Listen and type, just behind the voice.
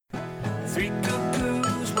Three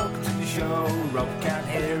cuckoos, welcome to the show. Rob can't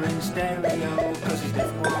hear in stereo, cause he's deaf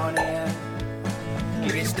in one ear.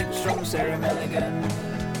 Hearing tips from Sarah Milligan.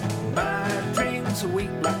 Man drinks a weak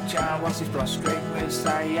black chow whilst he's prostrate with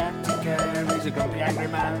sciatica. He's a grumpy angry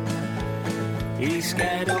man. He's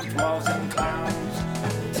scared of dwarves and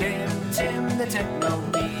clowns. Tim the techno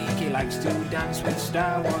geek. He likes to dance with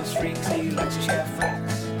Star Wars freaks. He likes to share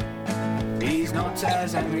facts. He's not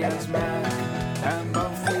as angry as Mac, and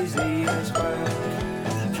both his ears work.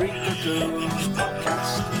 Three Cuckoos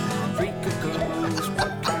Podcast. Three Cuckoos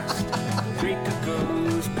Podcast. Three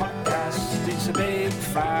Cuckoos Podcast. It's a big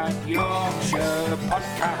fat Yorkshire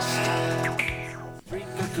podcast. Three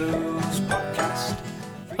Cuckoos Podcast.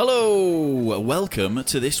 Hello, welcome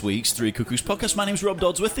to this week's Three Cuckoos podcast. My name's Rob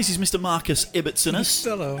Dodsworth, this is Mr. Marcus Ibbotsonis.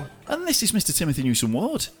 Hello. And this is Mr. Timothy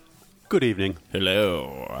Newsom-Ward. Good evening.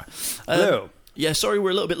 Hello. Hello. Yeah, sorry we're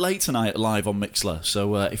a little bit late tonight live on Mixlr.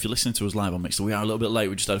 So if you're listening to us live on Mixlr, we are a little bit late.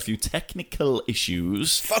 We just had a few technical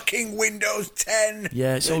issues. Fucking Windows 10.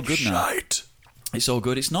 Yeah, it's all good now. Shite. It's all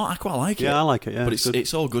good. It's not. I quite like it. Yeah, I like it, yeah, But it's good.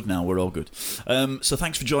 it's all good now. We're all good. So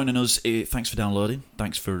thanks for joining us. Thanks for downloading.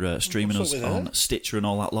 Thanks for streaming What's us up with on her? Stitcher and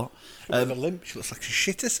all that lot. Have a limp. She looks like she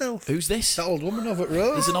shit herself. Who's this? That old woman over at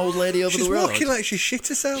road. There's an old lady over She's the road. walking like she shit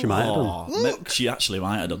herself. She might have done. Oh, Look. She actually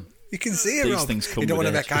might have done. You can see her, These Rob. things come You don't with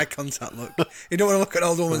want to age. make eye contact, look. You don't want to look at an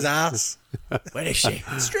old woman's ass. Where is she?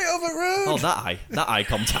 Straight over at road. Oh, that eye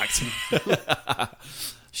contact.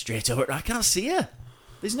 Straight over. I can't see her.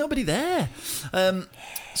 There's nobody there.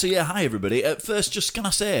 So yeah, hi everybody. First, just can I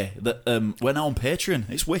say that we're now on Patreon.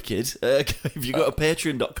 It's wicked. If you go to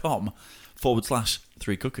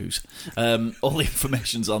patreon.com/Three Cuckoos, all the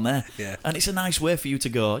information's on there. Yeah. And it's a nice way for you to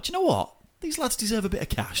go, do you know what? These lads deserve a bit of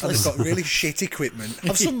cash. They've got really shit equipment.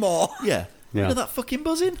 Have some more. Yeah. Yeah. You know that fucking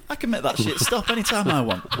buzzing? I can make that shit stop anytime I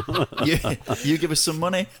want. You give us some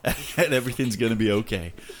money and everything's going to be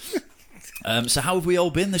okay. So how have we all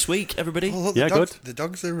been this week, everybody? Oh, look, Yeah, the dogs, good. The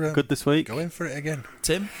dogs are Good this week. going for it again.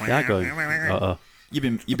 Tim, Yeah, going.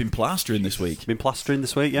 you've been plastering this week. Been plastering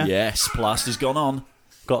this week, yeah? Yes, plaster's gone on.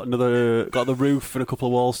 Got the roof and a couple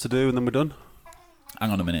of walls to do, and then we're done. Hang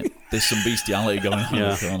on a minute. There's some bestiality going on in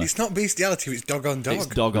Yeah. the corner. It's not bestiality, it's dog on dog. It's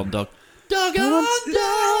dog on dog. Dog on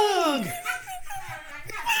dog!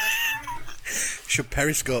 Should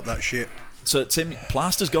periscope that shit. So, Tim,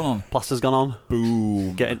 plaster's gone on. Plaster's gone on.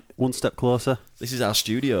 Boom. Getting one step closer. This is our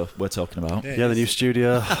studio we're talking about. Yeah, the new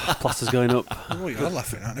studio. Plaster's going up. Oh, you're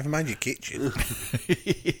laughing at. Never mind your kitchen.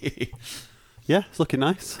 Yeah, it's looking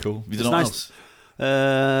nice. Cool. Have you It's done what nice.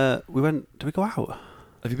 else? We went. Did we go out?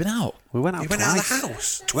 Have you been out? We went out You went twice. out of the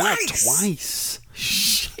house We went out twice.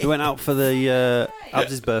 twice. We went out for the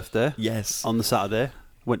Abs's birthday Yes. on the Saturday.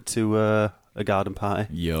 Went to a garden party.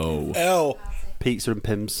 Yo. L. Pizza and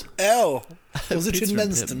Pims. L. Was it Pizza in and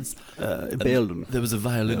Menston? In Baildon. There was a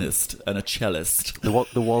violinist and a cellist. There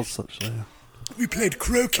was actually We played a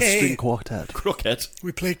croquet. string quartet. Croquet.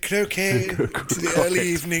 We played croquet to the early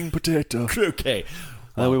evening. Potato. Croquet.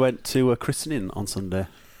 And then we went to a christening on Sunday.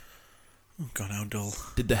 Oh, God, how dull.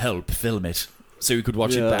 Did the Help film it so we could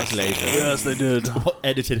watch it back later? Yes, they did. What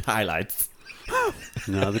edited highlights?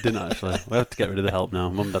 No, they didn't actually. We have to get rid of the Help now.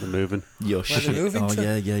 Mum and Dad are moving. Yo, Where shit. they moving Oh,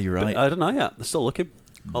 to? yeah, you're right. I don't know yet. They're still looking.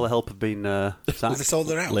 All the Help have been Have they sacked. sold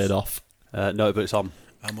their house? Laid off. No, but it's on.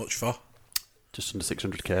 How much for? Just under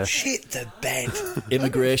 600k. Shit the bed.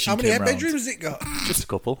 Immigration How many came round. bedrooms has it got? Just a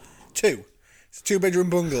couple. Two. It's a two-bedroom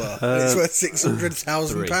bungalow. and it's worth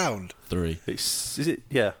 £600,000. 3. Is it?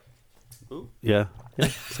 Yeah. Yeah. Yeah.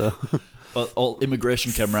 So. Well, all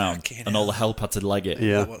immigration came round Fucking and all the Help had to leg it.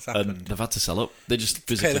 Yeah. What's And happened? they've had to sell up. They just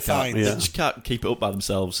physically the can't. fine. They Yeah. just can't keep it up by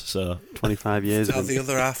themselves. So, 25 years. How of the it.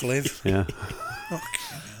 other half live. Yeah.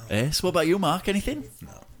 so what about you, Mark? Anything?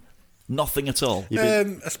 No. Nothing at all. I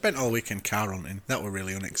spent all weekend car hunting. That were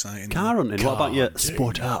really unexciting. Car hunting. What about your hunting.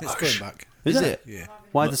 sport? It's going back. Is it? Yeah.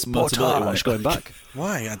 Why the sport Motability one. going back?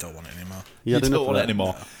 Why? I don't want it anymore. You You had enough don't of want it that?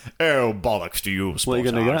 anymore. Oh, bollocks to you, What are you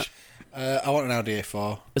going to Sportage. get? I want an Audi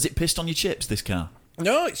A4. Has it pissed on your chips, this car?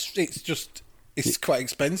 No, it's just it's quite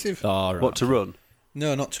expensive. Oh, right. What to run?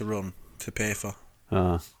 No, not to run, to pay for.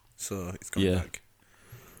 So it's gone Yeah. back.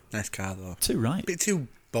 Nice car though. Too right. Bit too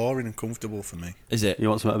boring and comfortable for me. Is it? You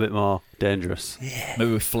want something a bit more dangerous?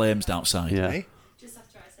 Maybe with flames outside. Yeah. Eh? Just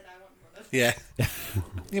after I said I want one of Yeah.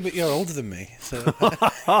 Yeah, but you're older than me, so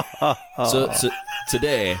So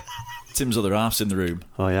today, Tim's other half's in the room.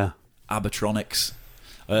 Oh yeah. Abertronics.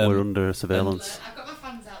 We're under surveillance. I've got my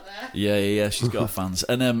fans out there. Yeah. She's got fans,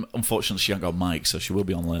 and unfortunately, she hasn't got a mic, so she will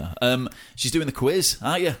be on later. She's doing the quiz,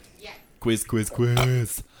 aren't you? Yeah. Quiz.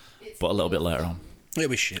 But a little bit later on. it'll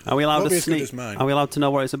be shit. Are we allowed Won't to be as good sneak? as mine. Are we allowed to know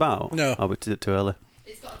what it's about? No. Oh, we did it too early.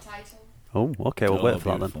 It's got a title. Oh, okay, we'll wait for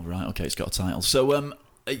that beautiful. Right, okay, it's got a title. So,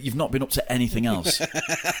 you've not been up to anything else?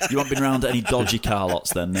 You haven't been around any dodgy car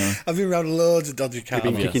lots then, no? I've been around loads of dodgy cars.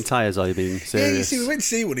 then. You've been kicking tyres or you've been Yeah, you serious? see, we went to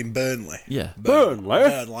see one in Burnley. Yeah.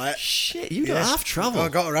 Burnley. Shit, you don't Yeah. have travel. I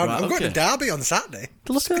got around. Right, I'm going to okay. Derby on Saturday.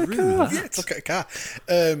 To look at a Screw car. that. Yeah, to look at a car.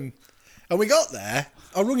 And we got there.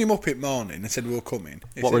 I rung him up in the morning and said we were coming.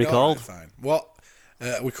 What were he said, called? "All right, fine." What?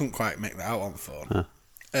 We couldn't quite make that out on the phone.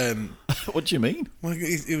 What do you mean? Well,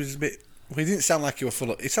 he was a bit. Well, he didn't sound like he was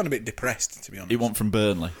full of. He sounded a bit depressed, to be honest. He went from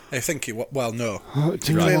Burnley. I think he. Well, no. do you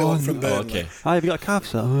Clearly want? went from Burnley. Oh, okay. Hi, have you got a car for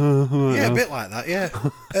sale? Yeah, a bit like that. Yeah.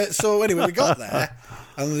 So anyway, we got there,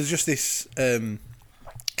 and there's just this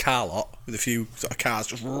car lot with a few sort of cars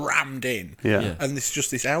just rammed in. Yeah. Yeah. And there's just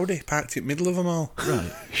this Audi parked in the middle of them all. Right.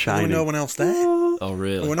 There Shiny. was no one else there. Oh, And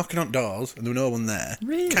really? we're knocking on doors, and there was no one there.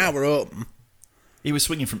 Really? Car were open. He was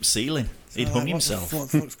swinging from the ceiling. He'd I'm hung like, himself. What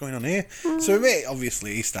the fuck's going on here? So mate,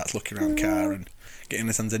 obviously, he starts looking around the car and getting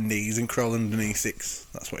his hands and knees and crawling underneath six.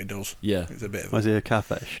 That's what he does. Yeah. It's a bit of Was he a car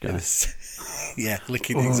fetish guy? yeah,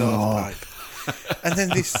 licking the exhaust pipe. And then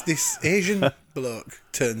this Asian bloke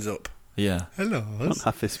turns up. Yeah. Hello.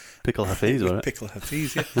 Hafiz, pickle Hafiz, wasn't it? Pickle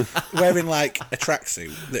Hafiz, yeah. Wearing like a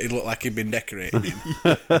tracksuit that he looked like he'd been decorated in,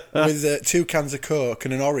 with 2 cans of Coke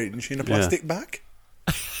and an orange in a plastic bag.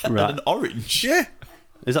 Right. And an orange. Yeah.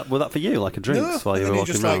 Was that for you, like a drink No. while And you then were he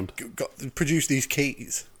walking just around? like produced these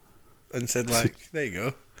keys and said like, there you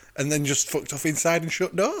go. And then just fucked off inside and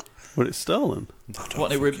shut door. Was it stolen? What,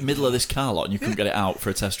 they were in the middle of this car lot and you couldn't get it out for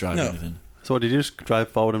a test drive No. or anything? So what, did you just drive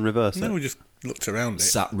forward and reverse No, it? we just looked around it.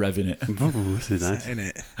 Sat revving it. Ooh, this is nice. In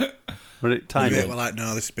it. Was it And tiny? we were like,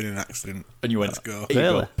 no, this has been an accident. And you went, Let's go. here you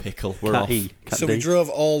Really? go, pickle, we're Cat off. E, Cat So D. we drove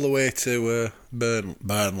all the way to Burnley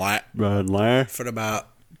Burnley. for about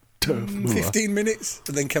 15 minutes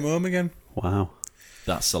and then came home again. Wow.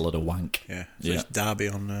 That's a lot of wank. Yeah. So Yeah. it's Derby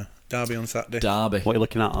on Saturday. Derby. What are you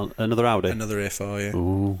looking at? Another Audi? Another A4, yeah.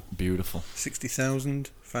 Ooh. Beautiful.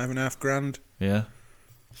 60,000, 5.5 grand. Yeah.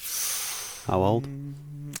 How old?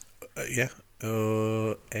 Yeah.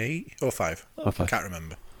 8 or 5. Oh, 5. I can't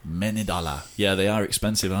remember. Many dollar. Yeah, they are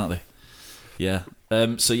expensive, aren't they? Yeah.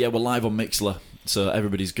 So yeah, we're live on Mixlr. So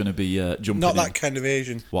everybody's going to be jumping Not in. that kind of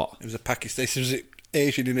Asian. What? It was a Pakistani. Was it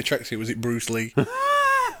Asian in a tracksuit? Was it Bruce Lee? It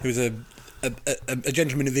was a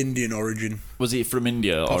gentleman of Indian origin. Was he from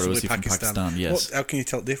India or Possibly was he from Pakistan? Yes. How can you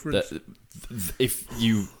tell the difference? If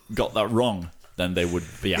you got that wrong, then they would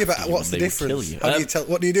be after Yeah, but you what's and the they would kill difference? you. How do you tell?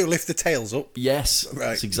 What do you do? Lift the tails up? Yes, Right.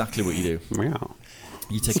 that's exactly what you do. Meow.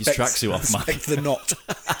 You take his tracksuit off, man. Respect the knot.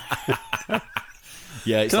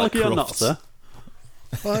 Yeah, it's Can I like look at your Crufts. knots, sir?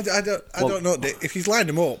 Well, I don't know. If he's lined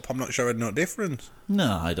them up, I'm not sure I'd know the difference.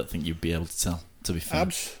 No, I don't think you'd be able to tell, to be fair.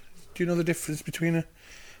 Abs, do you know the difference between a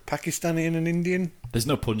Pakistani and an Indian? There's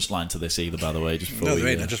no punchline to this either, by the way. Just before No, we, there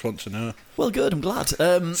ain't. I just want to know. Well, good, I'm glad.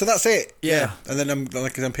 So that's it. Yeah. And then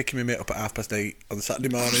I'm picking my mate up at 8:30 on the Saturday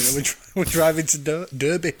morning, and we're driving to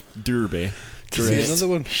Derby Derby. to see another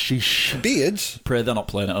one. Sheesh. Beards. Pray they're not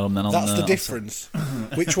playing at home then. That's the difference.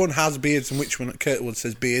 Which one has beards and which one? Kurtwood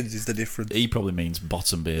says beards is the difference. He probably means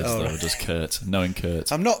bottom beards, Oh, though, right. does Kurt. Knowing Kurt.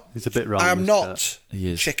 I'm not. He's a bit wrong. I'm this not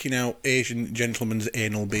He is. checking out Asian gentlemen's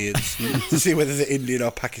anal beards to see whether they're Indian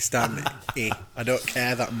or Pakistani. I don't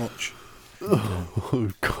care that much. Oh,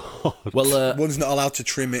 God. Well, One's not allowed to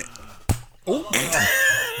trim it. Oh.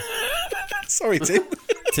 Sorry, Tim.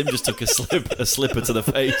 Tim just took a slipper to the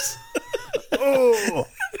face. Oh.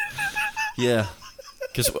 Yeah.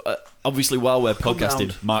 Because obviously while we're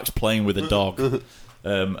podcasting, Mark's playing with a dog.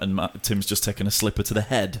 And Tim's just taken a slipper to the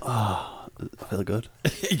head. I feel good.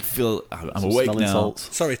 You feel, I'm Some awake smelling now.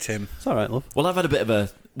 salts. Sorry, Tim. It's all right, love. Well, I've had a bit of a...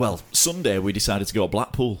 Well, Sunday we decided to go to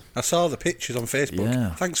Blackpool. I saw the pictures on Facebook.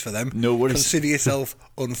 Yeah. Thanks for them. No worries. Consider yourself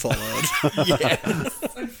unfollowed. Yeah.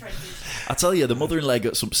 Unfriended. I tell you, the mother-in-law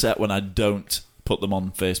gets upset when I don't put them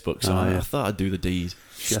on Facebook, so Oh, I yeah. thought I'd do the deed.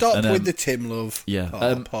 Stop And, with the Tim love. yeah.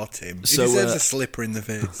 Oh, poor Tim. He so, deserves a slipper in the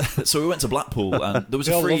face. So we went to Blackpool, and there was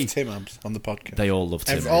They a all free... love Tim Abs on the podcast. They all love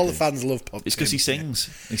Tim. All the fans love Tim. It's because he sings.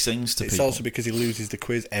 He sings to It's people. also because he loses the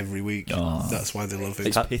quiz every week. Oh. That's why they love him.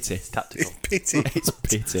 It's pity. Tactical. It's pity. It's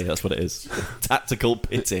pity, that's what it is. Tactical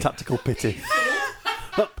pity. Tactical pity.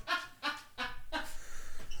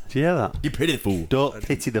 Do you hear that? You pity fool. Don't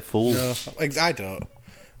pity the fool. No, I don't.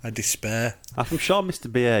 I despair. I'm sure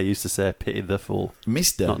Mr. B.A. used to say pity the fool.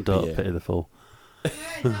 Mr. Not don't Yeah. pity the fool.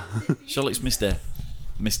 Sherlock's Mr.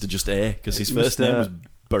 Just A, because his first Mr. name was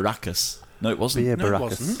Baracus. No, it wasn't. B.A. No, it Baracus.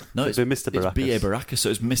 wasn't. No, it's It'd be Mr. It's Baracus. B.A. Baracus, so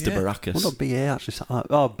it's Mr. Yeah. Baracus. Well, not B.A. actually.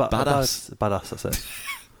 Badass. Badass, that's it.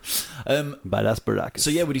 Badass Baracus. So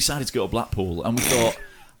yeah, we decided to go to Blackpool, and we thought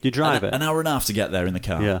You drive it? an hour and a half to get there in the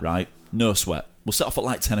car, Yeah. right? No sweat. We'll set off at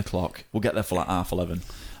like 10 o'clock. We'll get there for like 11:30.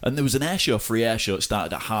 And there was an free air show. It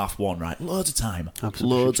started at 1:30, right? Loads of time.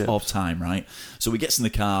 Absolutely Loads chips. of time, right? So we gets in the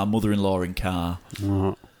car, mother-in-law in car.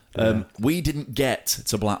 We didn't get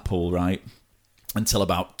to Blackpool, right, until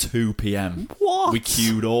about 2 p.m. What? We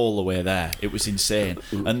queued all the way there. It was insane.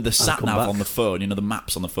 And the sat come nav back. on the phone, the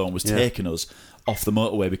maps on the phone was Yeah. taking us off the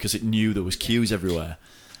motorway because it knew there was queues everywhere.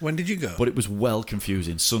 When did you go? But it was well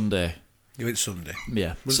confusing. Sunday. You went Sunday.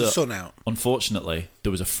 Yeah. Was So, the sun out? Unfortunately,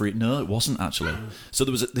 there was a free... No, it wasn't, actually. So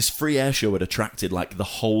there was this free air show had attracted, like, the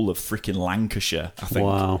whole of freaking Lancashire, I think.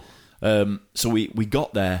 Wow. So we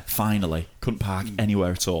got there, finally. Couldn't park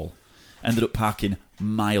anywhere at all. Ended up parking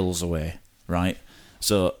miles away, right?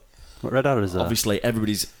 So, What Red Arrow is that? obviously,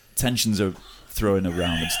 everybody's tensions are throwing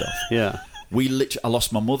around and stuff. Yeah. I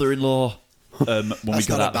lost my mother-in-law when we That's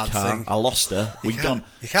got not out a of the bad car. thing. I lost her. You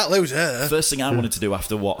can't lose her. First thing I wanted to do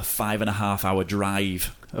after, a 5.5 hour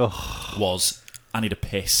drive Oh, was, I need a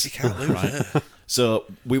piss. You can't lose her. So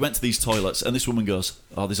we went to these toilets, and this woman goes,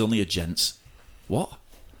 "Oh, there's only a gents." What?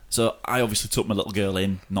 So I obviously took my little girl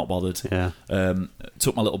in, not bothered. yeah.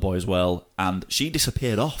 Took my little boy as well, and she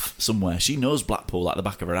disappeared off somewhere. She knows Blackpool like the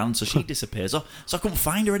back of her hand, so she disappears off. So I couldn't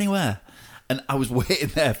find her anywhere. And I was waiting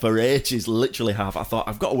there for ages, literally half. I thought,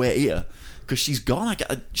 I've got to wait here, because she's gone.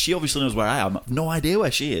 She obviously knows where I am. I've no idea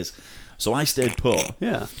where she is. So I stayed put.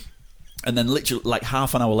 Yeah. And then literally, like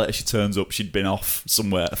half an hour later, she turns up. She'd been off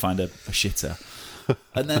somewhere to find a shitter.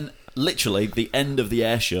 And then literally, the end of the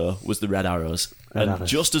air show was the Red Arrows. Red And Arrows.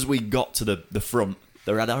 just as we got to the front,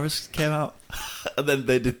 the Red Arrows came out. And then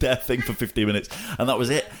they did their thing for 15 minutes. And that was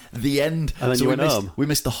it. The end. And then So you we went missed, home? We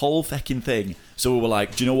missed the whole fucking thing. So we were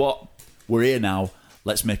like, do you know what? We're here now.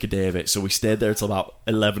 Let's make a day of it. So we stayed there till about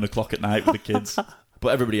 11 o'clock at night with the kids. But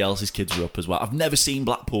everybody else's kids were up as well. I've never seen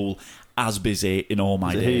Blackpool as busy in all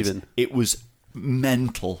my Was it days. heaving? It was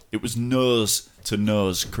mental. It was nose to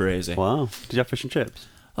nose crazy. Wow. Did you have fish and chips?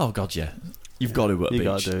 Oh god, yeah. You've got to at a You beach.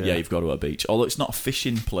 gotta do, yeah, yeah. you've got to at a beach. Although it's not a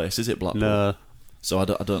fishing place, is it, Blackpool? No. So I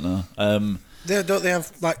don't know. Don't they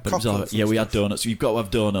have like But it was all right. cockles? Yeah, and we had stuff? donuts. You've got to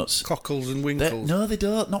have donuts. Cockles and winkles. No, they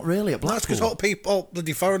don't. Not really at That's because Blackpool. all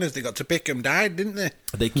bloody foreigners they got to pick them died, didn't they?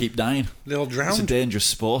 They keep dying. They all It's a drowned. dangerous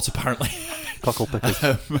sport, apparently. Cockle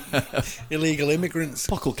pickers. Illegal immigrants.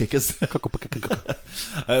 Pockle kickers. Cockle picker.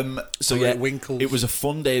 So Or yeah, Winkles. it was a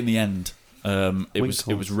fun day in the end. It was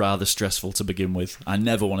Winkles. rather stressful to begin with. I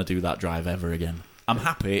never want to do that drive ever again. I'm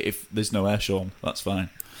happy if there's no air show. That's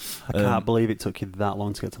fine. I can't believe it took you that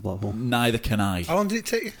long to get to Blackpool. Neither can I. How long did it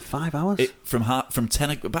take you? 5 hours? From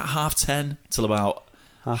 10 till about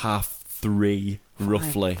 3:30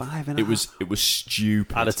 roughly. five and a It was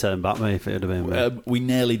stupid. I'd have turned back, mate, if it had been me. We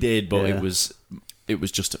nearly did, but Yeah. it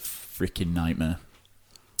was just a freaking nightmare.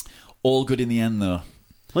 All good in the end, though.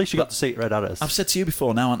 At least you got to see Red Arrows. I've said to you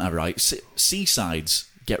before now, haven't I, right? Seasides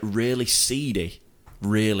get really seedy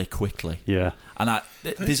really quickly. Yeah. And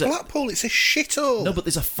It's there's a... Blackpool, it's a shithole. No, but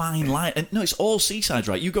there's a fine line. And no, it's all seasides,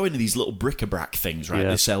 right? You go into these little bric-a-brac things, right? Yeah.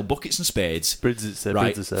 They sell buckets and spades, Bridges, right,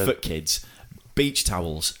 Bridges said. for kids. Beach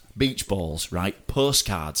towels, beach balls, right?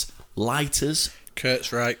 Postcards, lighters.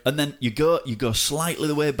 Kurt's right. And then you go slightly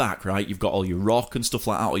the way back, right? You've got all your rock and stuff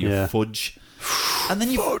like that, or your Yeah. fudge. And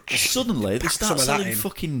then suddenly they Pack start some of that selling in.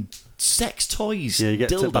 fucking sex toys, Yeah, you get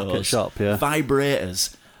to dildos, back at shop, yeah.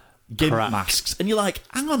 vibrators, gimp Crack. masks, and you're like,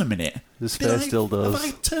 hang on a minute. There's Did space dildos. Have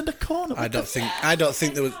I turned a corner? I don't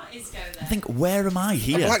think there was. I think, where am I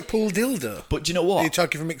here? Blackpool dildo. But do you know Are you what?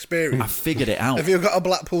 talking from I experience? figured it out. Have you got a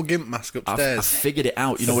Blackpool gimp mask I upstairs figured it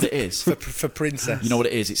out. You know what it is? for princess? You know what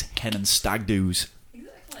it is? It's hen and stag doos.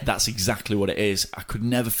 That's exactly what it is. I could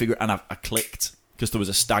never figure it, and I clicked because there was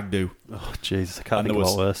a stag do. Oh, Jesus, I can't And think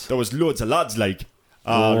there about worse. was loads of lads like,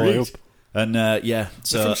 Oh, right. yep. And yeah,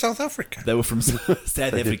 so from South Africa. they were from South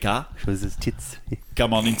Africa. Was his tits.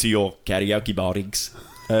 Come on into your karaoke bars.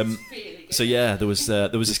 So yeah, there was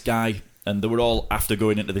this guy, and they were all after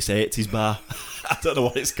going into this 80s bar. I don't know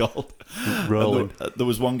what it's called. Rolling. And there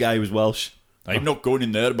was one guy who was Welsh. I'm not going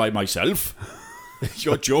in there by myself.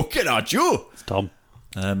 You're joking, aren't you? It's Tom.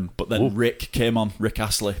 But then Rick came on, Rick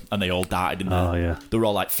Astley, and they all died in there. Oh, yeah. They were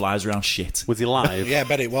all like flies around shit. Was he live? Yeah, I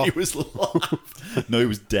bet it was. He was alive. No, he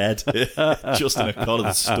was dead. Just in a corner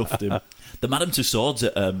that stuffed him. The Madame Tussauds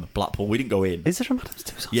at Blackpool, we didn't go in. Is there a Madame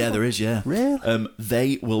Tussauds? Yeah, there is, yeah. Really?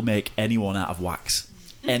 They will make anyone out of wax.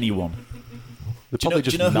 Anyone. They Do you know, probably do you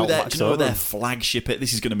just know who melt their, wax do you know who over their them. flagship is?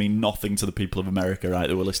 This is going to mean nothing to the people of America, right,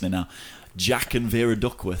 that were listening now. Jack and Vera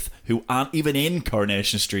Duckworth, who aren't even in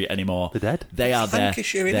Coronation Street anymore. They're dead? They are It's their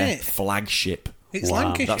Lancashire, their innit? flagship. It's Wow.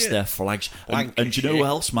 Lancashire. That's their flagship. And do you know Lancashire. who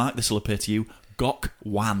else, Mark? This will appear to you. Gok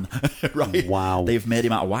Wan. Right? Wow. They've made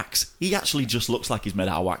him out of wax. He actually just looks like he's made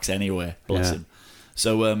out of wax anyway. Bless Yeah. him.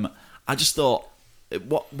 So I just thought,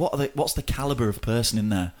 what's the caliber of person in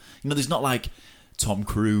there? You know, there's not like Tom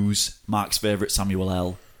Cruise, Mark's favourite Samuel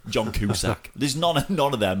L., John Cusack. There's none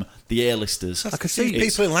of them, the A-listers. I could see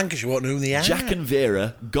people in Lancashire won't know who they are. Jack and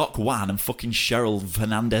Vera, Gok Wan, and fucking Cheryl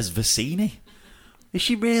Fernandez Vicini. Is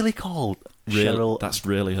she really called Cheryl? That's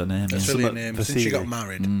really her name. That's yeah. really her name. Since she Vicini. got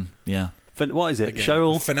married. Yeah. What is it? Again,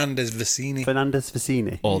 Cheryl Fernandez Vicini. Fernandez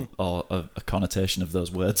Vicini. Or a connotation of those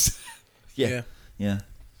words. Yeah.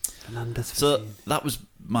 Fernandez Vicini. So that was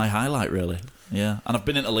my highlight, really. Yeah. And I've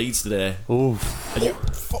been into Leeds today. Oof. And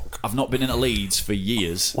Fuck. I've not been into Leeds for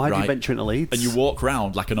years. Why do you right? venture into Leeds? And you walk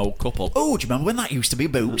round like an old couple. Oh, do you remember when that used to be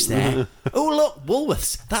Boots there? Oh, look,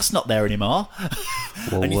 Woolworths. That's not there anymore.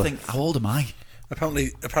 And you think, how old am I?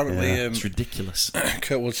 Apparently, It's ridiculous.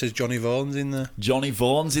 Kurtwood says Johnny Vaughan's in there. Johnny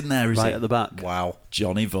Vaughan's in there, is right it? at the back. Wow.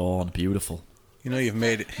 Johnny Vaughan, beautiful. You know you've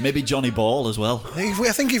made it. Maybe Johnny Ball as well. I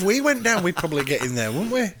think if we went down, we'd probably get in there,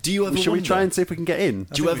 wouldn't we? Do you ever Should we wonder? try and see if we can get in?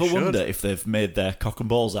 Do you think ever we should. wonder if they've made their cock and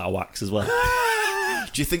balls out of wax as well?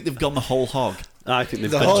 Do you think they've gone the whole hog? I think they've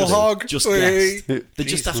The done whole just- hog. Just Wait. guess. They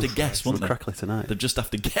just have to guess, We're won't they? crackly tonight. They just have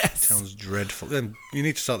to guess. Sounds dreadful. Then you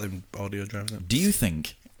need to start them audio driving. Then. Do you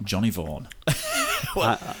think Johnny Vaughan?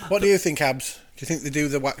 What do you think, Abs? Do you think they do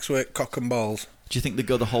the waxwork cock and balls? Do you think they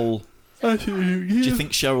go the whole? Do you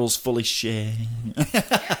think Cheryl's fully share?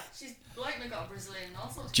 She's likely got a Brazilian and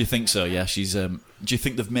all sorts. Do you think so? Yeah, she's. Do you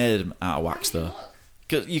think they've made them out of wax though?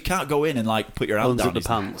 Because you can't go in and like put your hand Unzip down the his-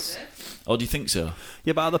 pants. Oh, do you think so?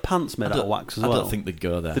 Yeah, but are the pants made out of wax as I well? don't think they'd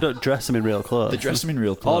go there. They don't dress them in real clothes. They dress them in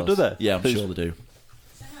real clothes. Oh, do they? Yeah, I'm Please. sure they do.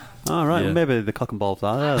 Oh, right. Yeah. Well, maybe the cock and balls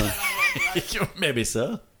are there then. Maybe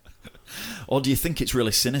so. Or do you think it's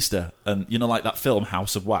really sinister? And you know, like that film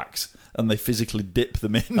House of Wax, and they physically dip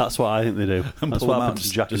them in That's what I think they do. and That's pull what them out, happened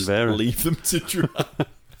to Jack and just Vera. leave them to dry.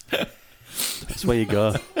 That's where you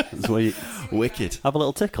go. That's where you Wicked. have a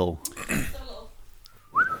little tickle.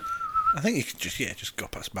 I think you could just go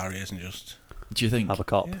past barriers and just. Do you think? Have a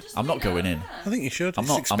cop. I'm not going in. I think you should. I'm It's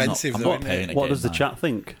not. expensive I'm though. not isn't paying it? it. What does the chat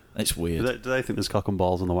think? It's weird. Do they think there's cock and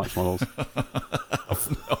balls on the wax models?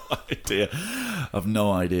 No idea. I've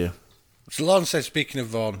no idea. So Lauren says, speaking of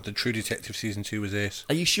Vaughan, the True Detective season 2 was ace.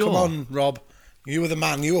 Are you sure? Come on, Rob. You were the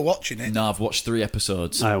man. You were watching it. No, I've watched 3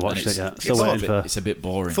 episodes. I haven't watched and it's- it yet. It's, Still a waiting bit, for- it's a bit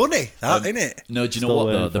boring. Funny, that, isn't it? No, do you know Still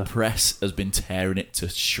what though? waiting The for- press has been tearing it to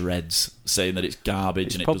shreds, saying that it's garbage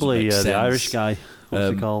It's and it probably doesn't make the sense. Irish guy.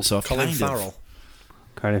 What's he called? So I've Colin kind Farrell. of,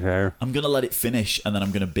 Kind of hair. I'm going to let it finish and then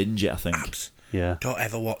I'm going to binge it, I think. Abs. Yeah. Don't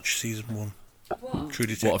ever watch season 1. True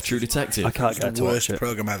Detective. What, of True Detective? I can't It's get the to watch worst it.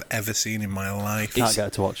 programme I've ever seen in my life. Can't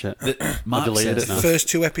get to watch it. Mark deleted says it The now. first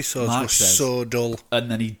 2 episodes Mark were says- so dull. and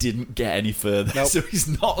then he didn't get any further, Nope. so he's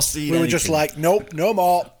not seen We were just anything. like, nope, no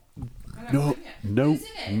more. No, no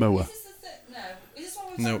mower. Is this no. Is this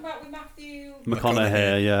what we were No. talking about with Matthew?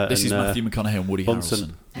 McConaughey, yeah. This is and, Matthew McConaughey and Woody Bunsen.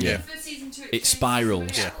 Harrelson. And Yeah. for season 2, It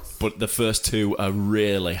spirals, but the first 2 are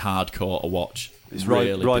really hardcore to watch. It's Roy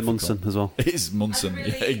really Roy difficult. Munson as well. It is Munson.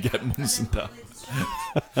 Yeah, you get Munson down.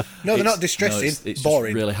 No, they're It's- not distressing. it's just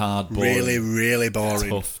boring. really hard, boring, Really, really boring.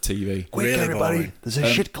 tough TV. Quick, Really everybody! boring. There's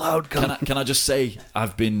a shit cloud coming. Can I just say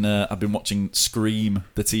I've been watching Scream,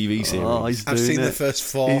 the TV series. Oh, he's I've doing seen it. the first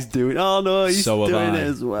 4. He's doing. Oh no, he's so have doing I. it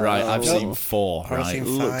as well. Right, I've No. seen 4. I've Right, seen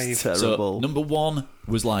Looks 5. terrible. so number 1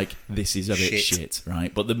 was like, this is a bit shit,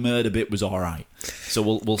 right? But the murder bit was all right. So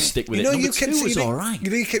we'll stick with You it. know, Number you kept 2 was saying, all right. you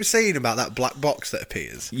know, you kept saying about that black box that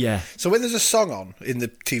appears. Yeah. So when there's a song on in the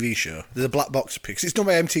TV show, there's a black box appears. It's done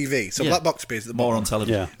by MTV, so Yeah. black box appears at the More bottom, on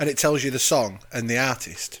television. Yeah. and it tells you the song and the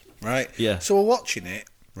artist, right? Yeah. So we're watching it,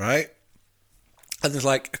 right? And there's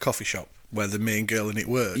like a coffee shop where the main girl in it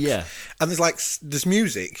works. Yeah. And there's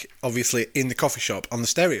music, obviously, in the coffee shop on the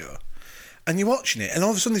stereo. And you're watching it, and all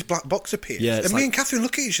of a sudden this black box appears. Yeah, it's and me like- and Catherine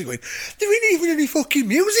look at each other going, there ain't even any fucking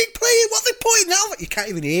music playing. What are they putting now? You can't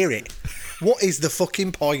even hear it. What is the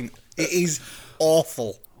fucking point? It is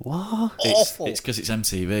awful. What? Awful. It's because it's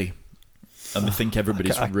MTV. And they think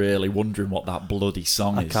everybody's I- really wondering what that bloody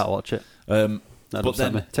song I is. can't watch it. That but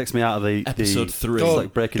upset then me. Takes me out of the episode the, 3. It's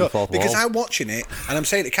like breaking the fourth wall. because I'm watching it and I'm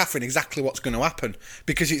saying to Catherine exactly what's going to happen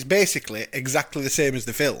because it's basically exactly the same as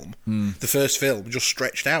the film, the first film, just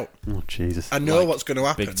stretched out. Oh Jesus! I know Like, what's going to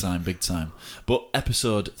happen. Big time. But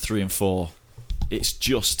episode 3 and 4, it's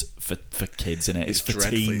just for kids, innit? It's for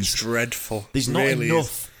dreadful. teens. It's dreadful. There's not Really is.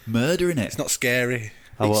 enough murder in it. It's not scary.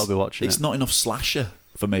 I won't be watching It's it. not enough slasher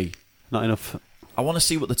for me. Not enough. I want to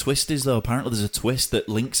see what the twist is, though. Apparently, there's a twist that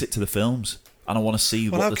links it to the films, and I want to see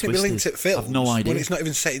Well, what how the can it be twist linked is. at films I've no idea. when it's not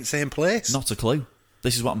even set in the same place? Not a clue.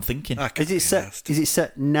 This is what I'm thinking. I can't Is it be set? arsed. Is it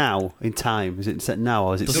set now in time? Is it set now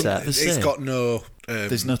or is it Doesn't set? it- It's got no.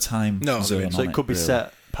 There's no time No, zone there So on it could be really.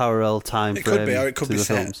 set parallel time It frame could be, or it could to be the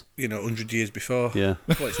set, films. 100 years before. Yeah.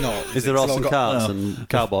 Well, it's not. Is there It's awesome all got- cars and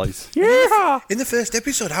cowboys? In the first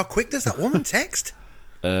episode, how quick does that woman text?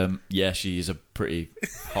 Yeah, she is a pretty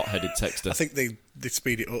hot-headed texter. I think they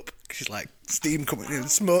speed it up. She's like steam coming in,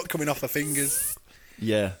 smoke coming off her fingers.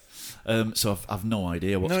 Yeah. So I've no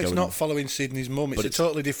idea what's No, going it's on. not following Sydney's mum. It's But a it's-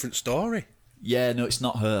 totally different story. Yeah, no, it's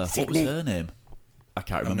not her. What was her name? I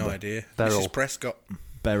can't I have remember. no idea. Beryl. Mrs. Prescott.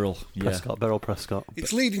 Beryl. Yeah. Prescott, Beryl Prescott.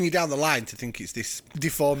 It's leading you down the line to think it's this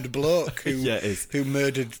deformed bloke who Yeah, it is. who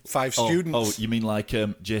murdered 5 Oh, students. oh, you mean like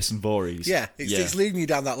Jason Voorhees? Yeah, it's leading you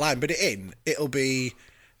down that line, but it'll be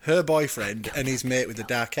her boyfriend and his mate with the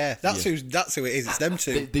dark hair. That's who it is. It's them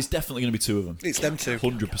two. There's definitely going to be two of them. It's them two.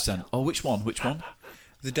 100%. Oh, which one? Which one?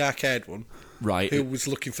 The dark haired one Right. who was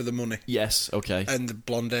looking for the money, Yes. Okay. and the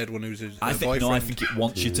blonde haired one who's her I think boyfriend. no. I think it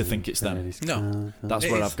wants you to think it's them. No. That's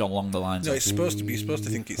It where is. I've gone along the lines. No, it's supposed to be. You're supposed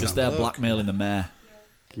to think it's Because that they're bloke. blackmailing the mayor.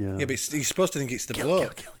 Yeah. Yeah, but you're supposed to think it's the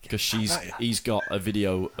bloke. Because Right. he's got a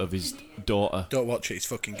video of his daughter Don't watch it. It's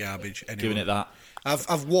fucking garbage. Anyway. giving it that.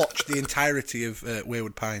 I've watched the entirety of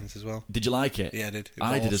Wayward Pines as well. Did you like it? Yeah, I did. It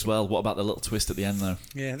was I did as awesome. well. What about the little twist at the end though?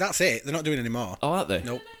 Yeah, that's it. They're not doing any more. Oh, aren't they?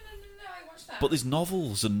 Nope. No, I watched that. But there's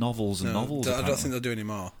novels and novels and No, novels. I don't apparently. think they'll do any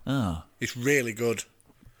more. Ah, It's really good.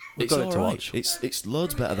 We've it's got it to alright. watch. It's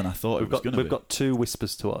loads better than I thought We've it was going to be. got 2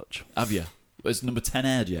 Whispers to watch. Have you? Is number 10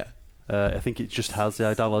 aired yet? I think it just has. Yeah,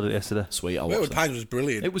 I downloaded it yesterday. Sweet, I'll watch Wayward that. Pines was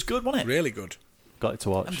brilliant. It was good, wasn't it? really good. Got it to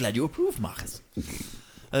I'm watch. glad you approved, Marcus.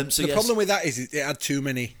 So The yes, problem with that is it had too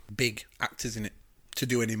many big actors in it to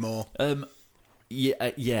do any more.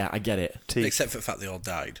 yeah, I get it. Teeth, Except for the fact they all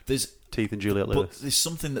died. There's Teeth and Juliet but Lewis. there's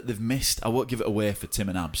something that they've missed. I won't give it away for Tim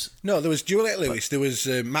and Abs. No, there was Juliette Lewis. There was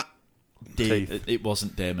Matt. Teeth. It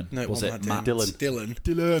wasn't Damon. No, it was wasn't it Matt Matt? Damon.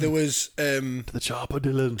 Dylan. There was The Chopper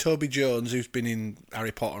Dylan. Toby Jones, who's been in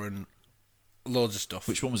Harry Potter and loads of stuff.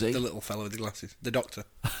 Which one was he? The little fellow with the glasses. The Doctor.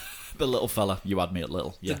 The little fella. You had me at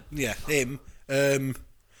little. Yeah. Yeah, him.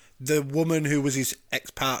 The woman who was his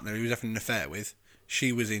ex-partner, who he was having an affair with,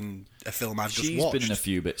 she was in a film I've just She's watched. been in a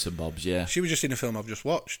few bits and bobs. Yeah. She was just in a film I've just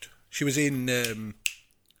watched. She was in that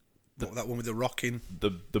one with the rock in.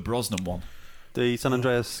 The Brosnan one. The San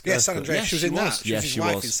Andreas. Yeah, San Andreas. Yes, she was she in was. that. She Yes, was his she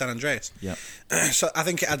wife was. in San Andreas. Yeah. So I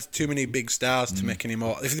think it had too many big stars to make any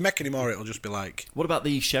more. If they make any more, it'll just be like, What about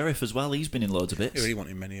the sheriff as well? He's been in loads of you bits. really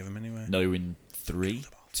wanted many of them anyway. No, in 3,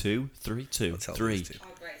 2, 3, 2, Tell 3. those two. Oh,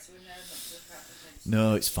 great. So we know not to look at the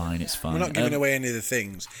No, it's fine. It's fine. We're not giving away any of the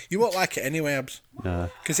things. You won't like it anyway, Abs, Yeah.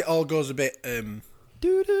 because it all goes a bit.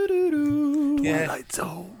 Do-do-do-do. Yeah. Twilight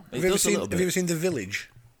Zone. It Have you ever does a seen? little Have you ever bit. seen The Village,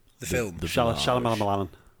 the film? Shalom Malalan.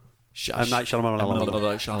 M. Night Shyamalan.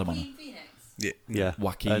 Shyamalan. Phoenix. Yeah. Yeah.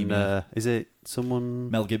 Joaquin, And is it someone?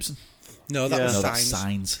 Mel Gibson. No, that Yeah. was No, Signs. that's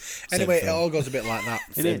Signs. Same Anyway, it film. all goes a bit like that.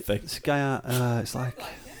 In Same it, thing. This guy, it's like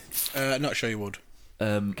Not sure you would.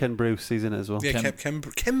 Ken Bruce. He's in it as well. Yeah, Ken-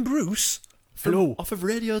 Ken Bruce. Hello. Off of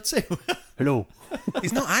Radio 2. Hello.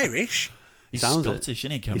 He's not Irish. He's Sounds it. Scottish,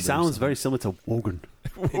 isn't he? Ken He Bruce? sounds very similar to Wogan.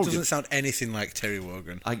 It doesn't sound anything like Terry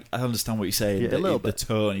Wogan. I understand what you're saying. Yeah, a the, little the bit.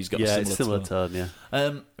 tone, he's got Yeah, a it's similar similar tone.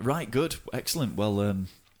 tone. Yeah. Right, good. Excellent. Well,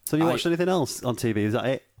 So have you I- watched anything else on TV? Is that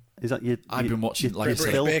it? Is that your? I've been watching, like I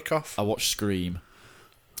British said, Bake Off. I watched Scream.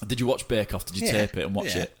 Did you watch Bake Off? Did you tape it and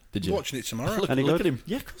watch Yeah. it? Did you? I'm watching it tomorrow. Look, Any look good? at him.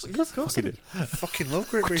 Yeah, of course I did. Fucking love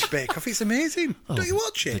Great British Bake Off. It's amazing. Don't you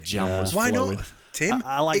watch The it? jam was Why flowing. not, Tim?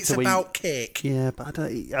 I like it's to eat- about cake. Yeah, but I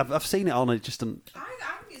don't, I've seen it on. It just didn't. I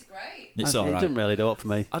think it's great. It's It all right. didn't really do it for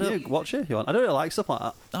me. I don't- You watch it if you want. I don't really like stuff like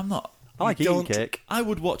that. I'm not. I like You eating don't- cake. I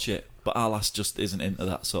would watch it, but our lass just isn't into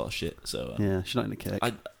that sort of shit. So, Yeah, she's not into cake.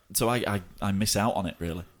 I miss out on it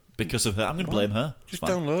really because of her. I'm going to blame her. Just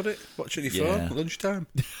It's fine. download it. Watch it on your Yeah. phone at lunchtime.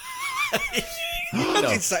 No.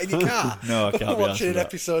 Imagine sat in your car. No, I can't be arsed watching with an that.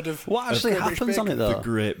 episode of what actually Great British happens on Bake it though? The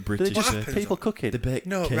Great Do British they just Bake Off. people cooking? They bake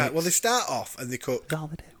No, cakes. right. Well, they start off and they cook. No,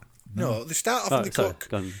 they do. No, they start off Oh, and they sorry, cook.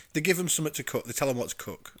 go on. They give them something to cook. They tell them what to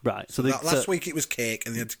cook. Right. So So they last week it was cake,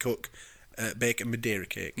 and they had to cook bacon Madeira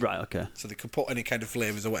cake. Right. Okay. So they could put any kind of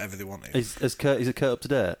flavours or whatever they wanted. Is it Kurt up to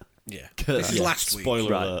date? Yeah. Kurt, This is yeah, last week.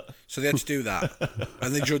 Spoiler Right. alert. So they had to do that,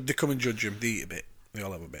 and they come and judge them. They eat a bit. They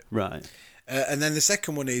all have a bit. Right. And then the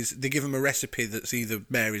second one is they give them a recipe that's either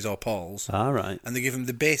Mary's or Paul's, All right. and they give them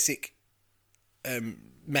the basic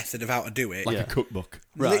method of how to do it. Like Yeah. a cookbook.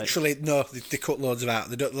 Right. Literally, no, they cut loads of out.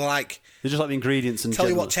 They're like They just like the ingredients and tell you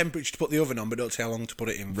general- what temperature to put the oven on, but don't tell you how long to put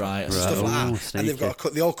it in. For. Right. Stuff Right. like Ooh, that. And they've got to sneaky.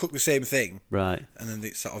 cook. They all cook the same thing. Right. And then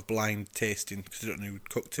it's sort of blind tasting because they don't know who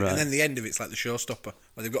cooked it. Right. And then the end of it's like the showstopper,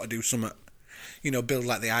 where they've got to do something, build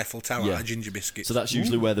like the Eiffel Tower Yeah. out of ginger biscuits. So that's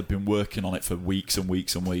usually where they've been working on it for weeks and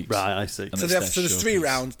weeks and weeks. Right. I see. And So it's they their have, there's 3 showcase.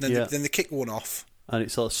 rounds, and then, Yeah. then they kick one off, and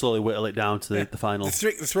it sort of slowly whittle it down to the final.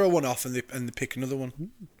 They throw one off and they pick another one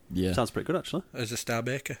Yeah. Sounds pretty good, actually. as a Star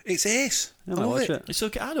Baker. It's ace. Yeah, I might love watch it. it. It's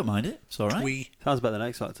okay. I don't mind it. It's all right. Sounds better than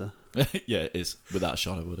X Factor. Yeah, it is. Without a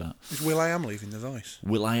shadow of a doubt. Is Will.i.am leaving the voice?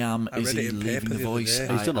 Will.i.am, I is read it he in leaving paper the the other voice? day.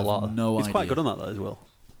 He's done a I lot. have no He's idea. quite good on that, though, as well.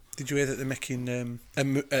 Did you hear that they're making an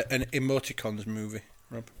emoticons movie,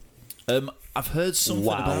 Rob? I've heard something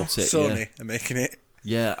Wow. about it. Sony are making it.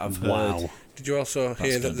 Yeah, I've heard. Wow. Did you also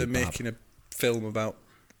hear gonna that they're be bad. making a film about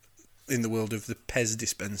in the world of the Pez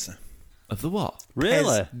dispenser? Of the what? Really?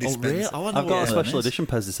 Pez Oh, dispenser. really? Oh, I know I've got a what special that is. edition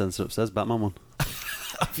Pez dispenser upstairs, Batman one.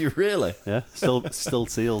 Have you really? Yeah, still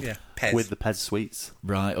sealed. Yeah, Pez. With the Pez sweets.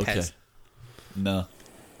 Right, okay. Pez. No.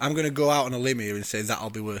 I'm going to go out on a limb here and say that'll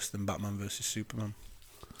be worse than Batman vs Superman.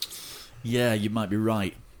 Yeah, you might be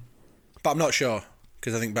right. But I'm not sure,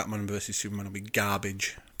 because I think Batman vs Superman will be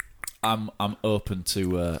garbage. I'm open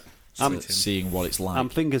to seeing what it's like. I'm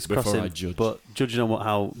fingers before crossing, I judge. but judging on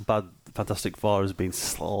how bad Fantastic Four has been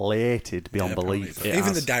slated beyond Yeah, belief. probably. It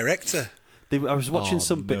Even has. the director. I was watching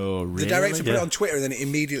some bit. No, really? The director put it Yeah. on Twitter and then it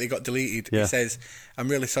immediately got deleted. Yeah. He says, I'm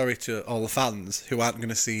really sorry to all the fans who aren't going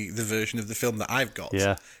to see the version of the film that I've got.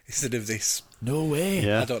 Yeah. Instead of this, No way.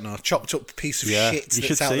 Yeah. I don't know, chopped up piece of Yeah, shit you that's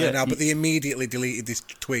should out see there it. now. But they immediately deleted this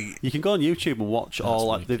tweet. You can go on YouTube and watch all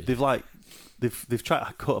like wicked. they've tried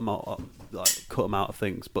to cut them out of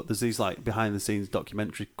things, but there's these like behind the scenes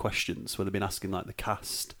documentary questions where they've been asking like the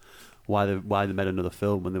cast why they made another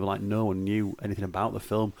film, and they were like no one knew anything about the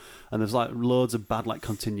film, and there's like loads of bad like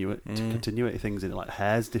continuity things in it, like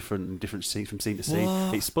hair's different and different scenes from scene to scene.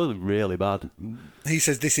 What? It's supposed to be really bad. He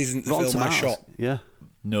says, this isn't the Rotten film I Tomatoes. shot. Yeah.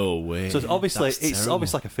 No way. So it's obviously That's terrible.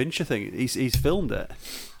 obviously like a Fincher thing. He's filmed it,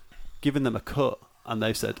 given them a cut, and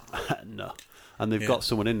they've said no, and they've got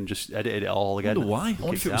someone in and just edited it all I again. wonder why. I and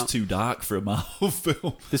wonder if kicked it was out. too dark for a Marvel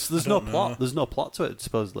film. There's no plot. There's no plot to it.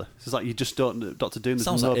 Supposedly, it's like you just don't. Doctor Doom. There's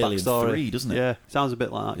Sounds no like Alien backstory. 3, doesn't it? Yeah, sounds a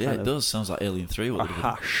bit like that. Yeah, kind it of. does. Sounds like Alien 3. A What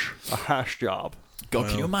hash job. God,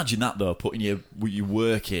 can you imagine that though? Putting your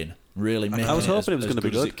work in, really making I was it hoping it was as gonna be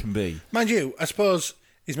good as good. it can be. Mind you, I suppose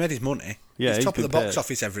he's made his money. Yeah, he's he's top of the been box paid.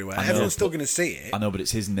 office everywhere. I know, Everyone's still but- going to see it. I know, but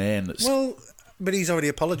it's his name that's. Well, but he's already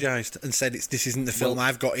apologised and said this isn't the film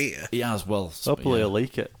I've got here. he has. Well, Hopefully, yeah. he'll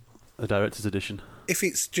leak it. A director's edition. If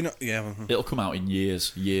it's, do you know, yeah, It'll come out in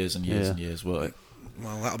years and years Yeah. and years, won't it?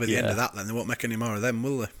 well, that'll be the end Yeah. of that then. They won't make any more of them,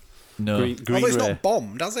 will they? No. Green Although it's Ray. not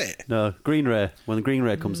bombed, has it? No, Green Ray. When the Green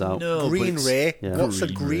Ray comes out, No, but Green it's- Ray? Yeah. What's a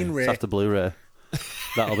Green Green it's Ray? after Blu-ray.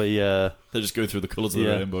 That'll be They're just going through the colours of the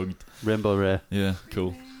Yeah. rainbow. Rainbow Ray. Yeah,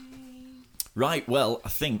 cool. Right, well, I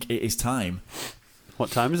think it is time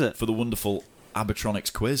What time is it? for the wonderful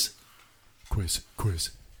Abertronics quiz. Quiz.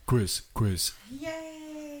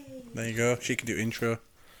 Yay! There you go. She can do intro.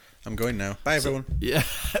 I'm going now. Bye, everyone. Yeah,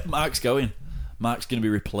 Mark's going. Mark's going to be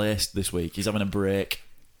replaced this week. He's having a break.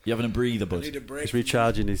 You having a breather, bud? Need a break. He's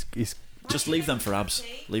recharging his Just leave them for Abs.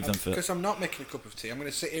 Leave them for. Because I'm not making a cup of tea. I'm going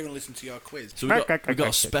to sit here and listen to your quiz. So we've got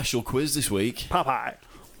a special quiz this week, Popeye.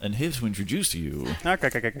 and here to introduce to you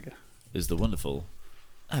is the wonderful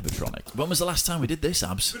Abertronic. When was the last time we did this,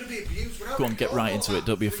 Abs? Go on, get right into it.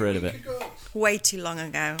 Don't be afraid of it. Way too long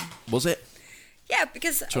ago. Was it? Yeah,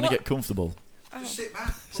 because Trying to get comfortable. Just sit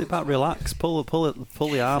back. Sit back, relax, pull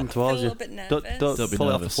the arm towards a you. little bit Don't nervous. Don't be pull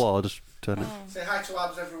it off the nervous. floor. Just turn it. Say hi to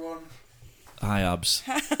Abs, everyone. Hi, Abs.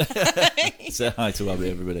 Say hi to Abby,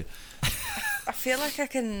 everybody. I feel like I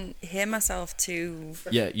can hear myself too.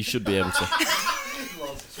 Yeah, you should be able to.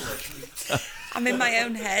 I'm in my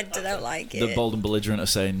own head. I don't like it. The bold and belligerent are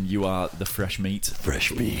saying you are the fresh meat.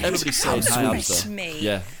 Fresh meat. Everybody's saying hi, Abs. Fresh though. meat.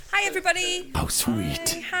 Yeah. Hi, everybody. How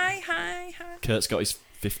sweet. Hi. Kurt's got his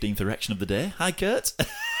 15th erection of the day. Hi, Kurt.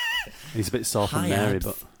 He's a bit sore from Hi, Mary, Abs.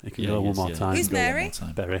 but he can Yeah, go he one is, more yeah. time. Who's Go one Mary? more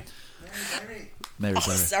time. Berry. Mary Oh,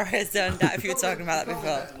 Berry. sorry, I zoned out if you were talking about that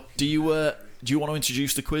before. Do you want to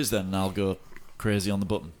introduce the quiz then, and I'll go crazy on the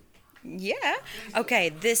button? Yeah. Okay,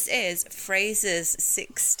 this is Fraser's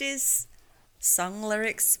 60s song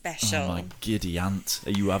lyrics special. Oh my giddy aunt,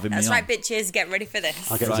 are you having That's me right, on? bitches. Get ready for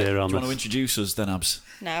this. I'll get Right, do you zero on want to this. introduce us then, Abs?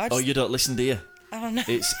 No, I Oh, just, you don't listen, do you? oh no.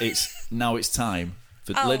 It's now it's time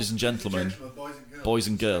for Oh. ladies and gentlemen, boys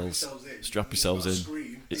and girls, strap yourselves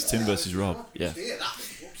in. It's Tim versus Rob. Yeah, do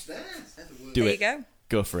There it. you go.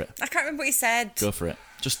 Go for it. I can't remember what you said. Go for it.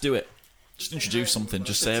 Just do it. Just introduce something.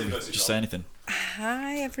 Just say anything.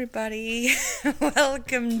 Hi, everybody.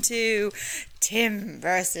 Welcome to Tim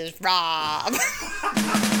versus Rob.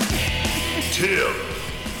 Tim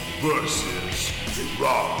versus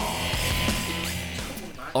Rob.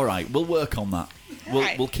 All right, we'll work on that.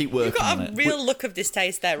 Right. We'll keep You've working got on a it. real look of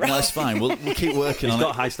distaste there, No, Rob. that's fine. We'll keep working He's on got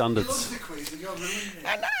it. high standards.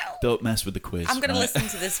 I know. Don't mess with the quiz. I'm going to right? listen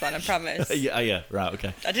to this one, I promise. Yeah, right,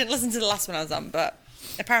 okay. I didn't listen to the last one I was on, but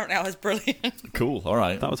apparently I was brilliant. Cool, all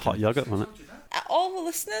right. That was hot yogurt, wasn't it? All the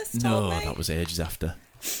listeners told No, me. that was ages after.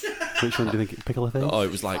 Which one do you think? Pickle of Face? Oh,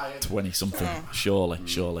 it was like 20-something.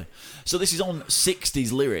 Surely. So this is on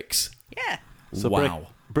 60s lyrics. Yeah. So Wow.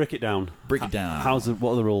 break it down. Break it down.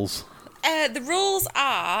 What are the rules? The rules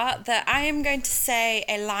are that I am going to say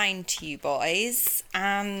a line to you boys,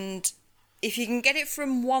 and if you can get it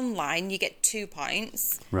from one line, you get 2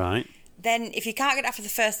 points. Right. Then, if you can't get it after the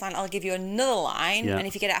first line, I'll give you another line. Yeah. And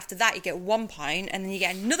if you get it after that, you get 1 point. And then you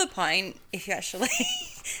get another point if you actually...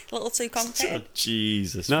 a little too complicated. Oh,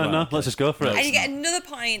 Jesus. No, right, no, okay. let's just go for it. And you get another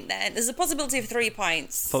point then. There's a possibility of 3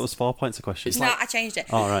 points. I thought it was 4 points a question. No, I changed it.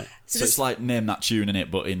 Oh, right. So there's- it's like name that tune in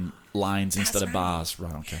it, but in lines instead of right. bars.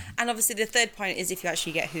 Right, okay. And obviously the third point is if you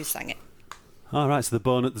actually get who sang it. All right, so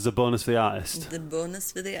there's a bonus for the artist. The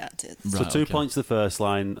bonus for the artist. So Right, 2 okay. points for the first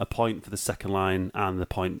line, a point for the second line, and the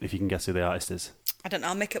point if you can guess who the artist is. I don't know,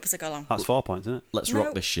 I'll make it up as I go along. That's 4 points, isn't it? Let's No.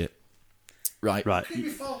 rock this shit. Right. Right. Give me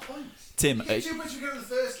 4 points. Tim, You get 2 points if you get on the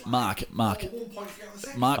first line. Mark. Or 1 point if you get on the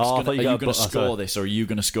second. Mark's Oh, I gonna, thought are you you got a going to bu- oh, score sorry. this, or are you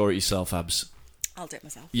going to score it yourself, Abs? I'll do it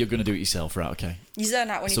myself. You're going to do it yourself, right, okay. You zone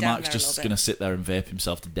out when So you're down Mark's there a just little going to bit. sit there and vape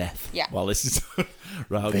himself to death Yeah. while this is...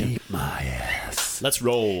 right, okay. Beat my ass. Let's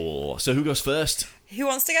roll. So who goes first? Who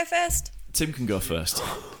wants to go first? Tim can go first.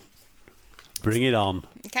 Bring it on.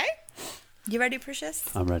 Okay. You ready, Precious?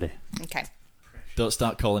 I'm ready. Okay. Don't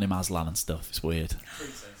start calling him Aslan and stuff. It's weird.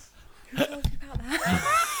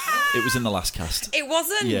 It was in the last cast. It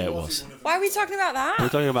wasn't? Yeah, it was. Why are we talking about that? We're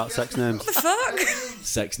talking about sex names. What the fuck?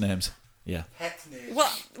 Sex names. Yeah. Pet name.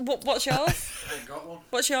 What's yours? I ain't got one.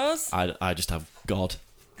 What's yours? I just have God.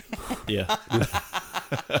 Yeah.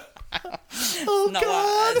 It's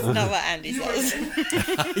not what Andy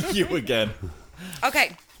says. You again.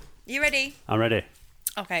 Okay. You ready? I'm ready.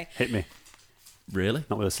 Okay. Hit me. Really?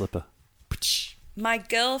 Not with a slipper. My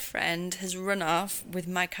girlfriend has run off with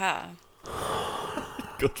my car.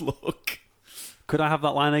 Good luck. Could I have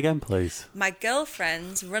that line again, please? My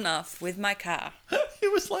girlfriend's run off with my car.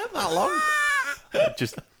 It was like that long.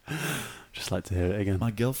 Just like to hear it again.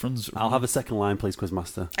 My girlfriend's... I'll have a second line, please,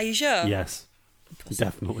 Quizmaster. Are you sure? Yes.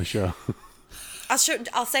 Definitely sure. I'll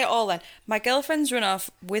say it all then. My girlfriend's run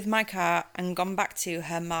off with my car and gone back to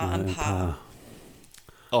her ma and pa.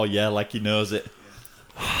 Oh, yeah, like he knows it.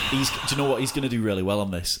 Do you know what? He's going to do really well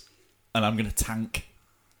on this. And I'm going to tank.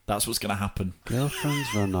 That's what's going to happen.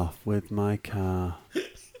 Girlfriend's run off with my car.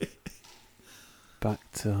 Back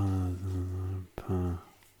to her.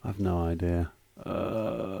 I've no idea.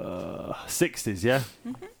 60s, yeah?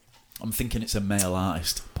 I'm thinking it's a male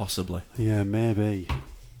artist, possibly. Yeah, maybe.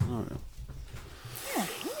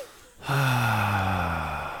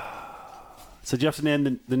 So do you have to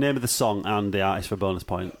name the name of the song and the artist for a bonus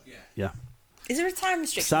point? Yeah. Is there a time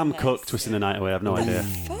restriction? Sam on this? Cooke, Twisting the Night Away. I have no idea.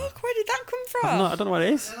 Fuck, where did that come from? I don't know what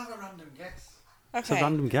it is. I'll have a random guess. It's a Okay.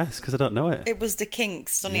 random guess because I don't know it. It was the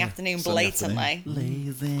Kinks, Sunny Afternoon, Sunny blatantly.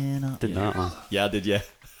 Blazing up. Didn't know that one. Yeah, I did, yeah.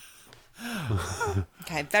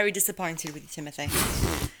 Okay, very disappointed with you, Timothy.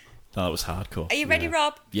 No, that was hardcore. Are you ready,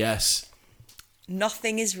 Rob? Yes.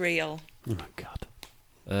 Nothing is real. Oh my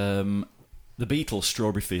god. The Beatles,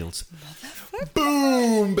 Strawberry Fields.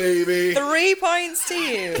 Boom, baby. 3 points to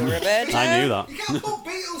you, Roberta. I knew that. You can't put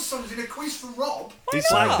Beatles songs in a quiz for Rob. He's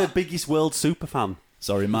not? like the biggest world super fan.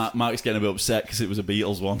 Sorry, Mark's getting a bit upset because it was a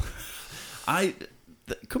Beatles one.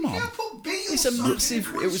 Come on. You can't put Beatles It's a songs massive. in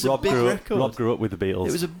a quiz. It was a Rob big record. grew up with the Beatles.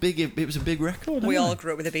 It was a big record. We wasn't all it?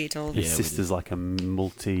 grew up with the Beatles. His Yeah, we sister's like a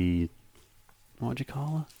multi. What do you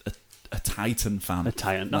call her? a Titan fan. A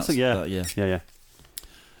Titan. That's yeah. yeah. Yeah.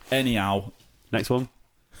 Anyhow, Next one.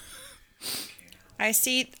 I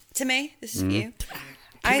see, to me, this is for you.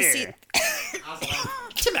 I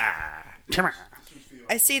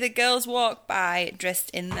see the girls walk by dressed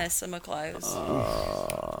in their summer clothes.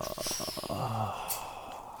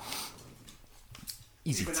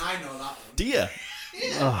 easy. Even I know that one. Idea.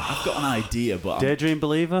 I've got an idea, but Daydream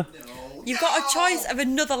Believer? You've got a choice of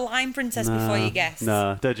another line, Princess, before you guess.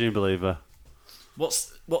 No, Daydream Believer.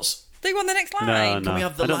 what's? Do you want the next line? No. Can we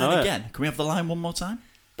have the I don't know line it. again? Can we have the line one more time?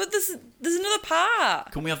 But there's another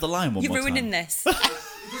part. Can we have the line one You're more time? ruining this. He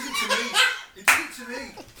does it to me. He does it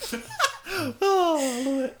to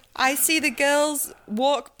me. I see the girls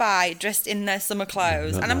walk by dressed in their summer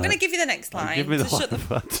clothes. And I'm going to give you the next line. Give me the so shut line.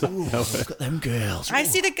 I don't know it. Look at them girls. I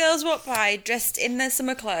see the girls walk by dressed in their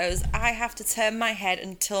summer clothes. I have to turn my head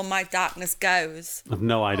until my darkness goes. I've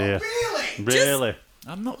no idea. Really? Really?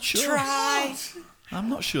 I'm not sure. Try. I'm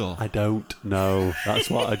not sure. I don't know. That's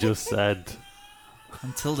what I just said.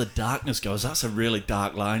 Until the darkness goes. That's a really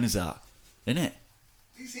dark line, is that? Isn't it?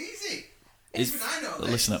 It's easy. Is, I know this.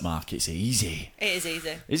 listen at Mark, it's easy. It is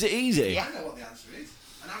easy. Is it easy? I know what the answer is,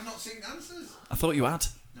 and I've not seen the answers. I thought you had.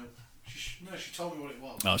 No, she told me what it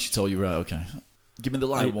was. Oh, she told you right. Okay. Give me the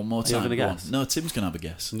line one more are you time. having a Go on. guess? No, Tim's gonna have a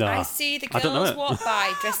guess. No. I see the I don't know girls it. walk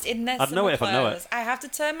by dressed in their I'd know summer it if I know it. clothes. I have to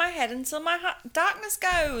turn my head until my darkness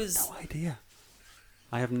goes. No idea.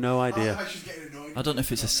 I have no idea. She's getting annoyed. I don't know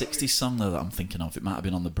if it's a 60s song though that I'm thinking of. It might have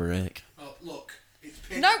been on the break. Oh, look, it's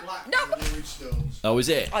Pitch No, Black no. by the Rolling Stones. Oh, is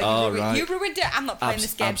it? Oh, right. you ruined it. I'm not playing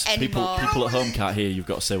this game anymore. People at home can't hear. You've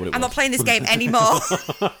got to say what it was. I'm not playing this game anymore.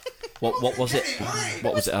 What was it?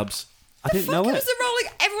 What was it, Abs? I didn't know It it. was a Rolling.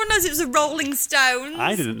 Everyone knows it was a Rolling Stones.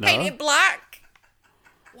 I didn't know. Painted black.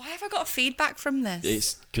 Why have I got feedback from this?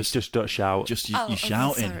 It's because Just don't shout. just you, Oh, you okay,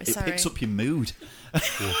 shouting. sorry, It sorry. picks up your mood.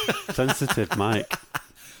 Sensitive, Mike.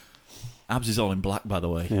 Abs is all in black, by the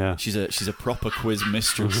way. Yeah. She's a proper quiz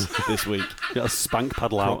mistress this week. Got a spank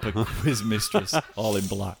paddle out. Proper quiz mistress, all in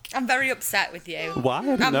black. I'm very upset with you. Why? I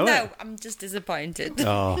didn't know no, it. I'm just disappointed.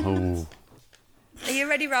 Oh. Are you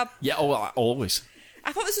ready, Rob? Yeah, always.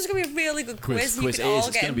 I thought this was going to be a really good quiz. Quiz, You it could is. all It's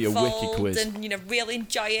get gonna be a wicked involved quiz. and really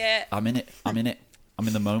enjoy it. I'm in it. I'm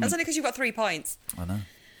in the moment. That's only because you've got 3 points. I know.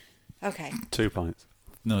 Okay. 2 points.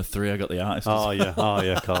 No, 3. I got the artist. Oh, yeah. Oh,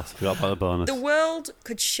 yeah, of course. Forgot about the bonus. The world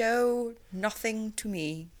could show nothing to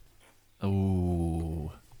me.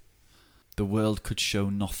 Ooh. The world could show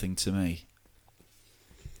nothing to me.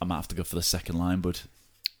 I might have to go for the second line, bud.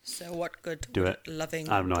 So what good Do would it. loving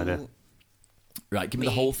I have no do? idea. Right, give me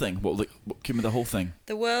the Me. whole thing. Give me the whole thing.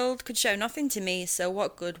 The world could show nothing to me, so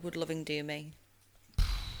what good would loving do me?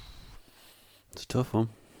 It's a tough one.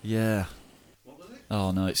 Yeah.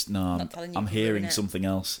 Oh no, it's no. Not telling you I'm to hearing ruin it. something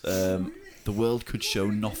else. The world could show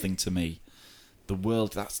nothing to me. The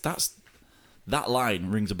world. That's that line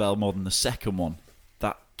rings a bell more than the second one.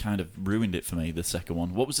 That kind of ruined it for me. The second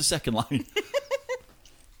one. What was the second line?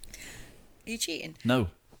 Are you cheating? No.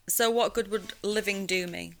 So what good would living do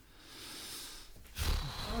me?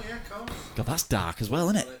 Oh, yeah, cool. God, that's dark as well,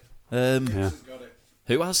 isn't it? Yeah. Got it.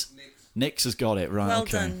 Who has? Nix has got it right. Well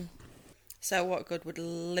okay. done. So what good would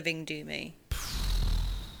living do me?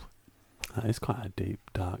 That is quite a deep,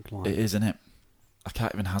 dark line. It is, isn't it? I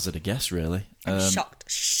can't even hazard a guess, really. I'm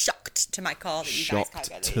shocked to my core that you guys can't Shocked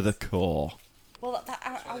get to this. the core. Well,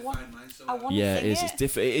 I want Yeah, to it is. sing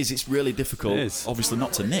It's it is. It's really difficult. It is. Obviously,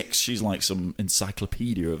 not to Nix. She's like some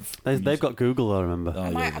encyclopedia of. They've got Google, though, remember? Oh, I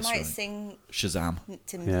yeah, might that's right. sing Shazam.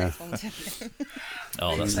 Tim's Yeah. next one to him.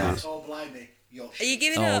 Oh, that's nice. Oh, blimey. You're Are you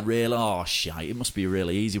giving Oh, up? really? Oh, shite. It must be a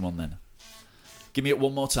really easy one then. Give me it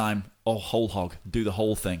one more time. Oh, whole hog. Do the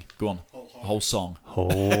whole thing. Go on. Whole song.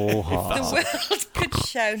 Whole heart. The world could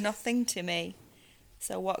show nothing to me.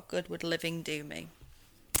 So what good would living do me?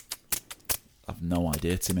 I've no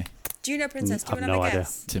idea, Timmy. Do you know Princess? Do you I've want to no have a idea.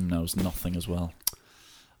 guess? Tim knows nothing as well.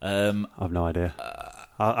 I've no idea.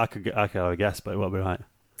 I could have a guess, but it won't be right.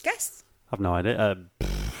 Guess. I've no idea.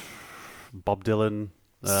 Bob Dylan,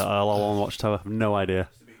 All Along the Watchtower. I've no idea.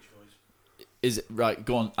 Is it right?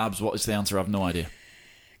 Go on, Abs. What is the answer? I've no idea.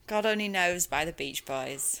 God Only Knows by the Beach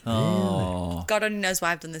Boys. Oh, God only knows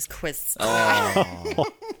why I've done this quiz.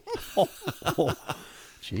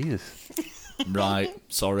 Jeez. right.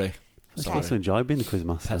 Sorry. I Sorry. also enjoy being the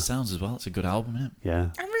quizmaster. Pet Sounds as well. It's a good album, isn't it? Yeah.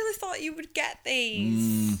 I really thought you would get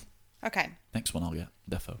these. Okay. Next one I'll get.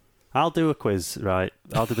 Defo. I'll do a quiz, right?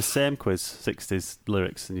 I'll do the same quiz, 60s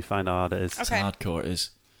lyrics, and you find how hard it is. It's Okay. hardcore. It is.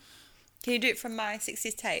 Can you do it from my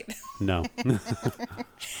 60s tape? No.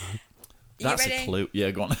 That's ready? a clue.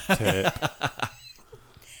 Yeah, go on. Tape.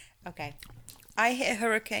 Okay. I hear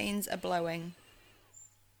hurricanes are blowing.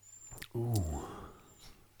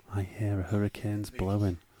 I hear hurricanes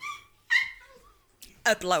blowing.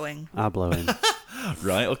 Are blowing. Are blowing.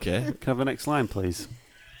 right. Okay. Can I have the next line, please?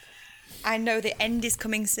 I know the end is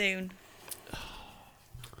coming soon.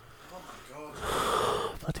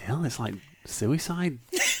 Bloody hell, it's like suicide.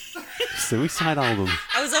 Suicide album.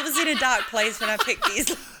 I was obviously in a dark place when I picked these.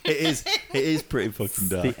 It is. It is pretty fucking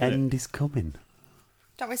dark. The end is coming.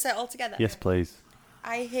 Don't we say it all together? Yes, please.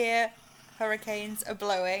 I hear hurricanes are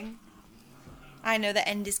blowing. I know the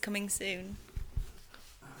end is coming soon.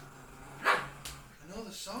 I know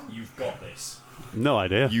the song. You've got this. No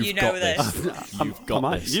idea. You've You know got this. You've got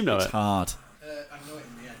Mike, this. you know it's it. hard. I know it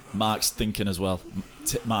in the end. Mark's thinking as well.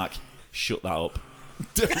 Mark, shut that up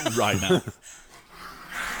right now.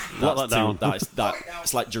 Lock that down.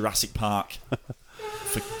 It's like Jurassic Park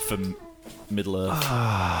for Middle Earth.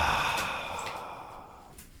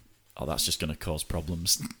 Oh, that's just going to cause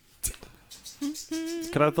problems.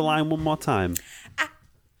 Can I have the line one more time?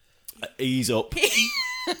 Ease up.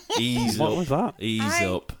 Ease What up. was that? Ease I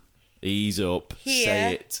up. Ease up. hear-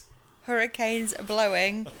 Say it. hurricanes are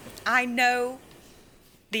blowing. I know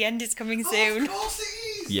the end is coming soon. Of course it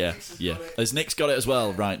is. Yeah, Nix has yeah. got it. Has Nick's got it as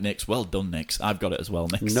well? Right, Nick's. Well done, Nick's. I've got it as well,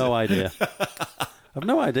 Nick's. No idea. I've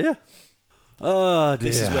no idea. Oh, dear.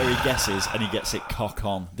 This is where he guesses and he gets it cock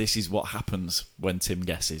on. This is what happens when Tim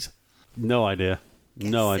guesses. No idea.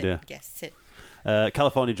 No Guess it, idea. Guess it.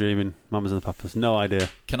 California Dreaming, Mamas and the Papas. No idea.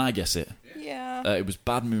 Can I guess it? Yeah. It was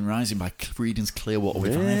Bad Moon Rising by Creedence Clearwater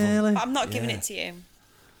Revival. Really? But I'm not giving it to you.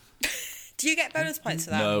 Do you get bonus points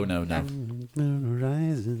for that? No.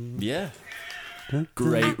 Horizon. Yeah.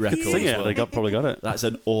 Great record. Sing as it. well. They probably got it. That's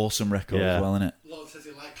an awesome record Yeah. as well, isn't it? Lord says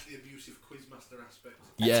he likes the abusive quizmaster aspect.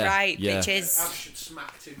 That's Yeah, right, yeah. bitches. Ash should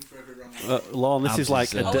smacked him for every wrong. Lorne, this Abs is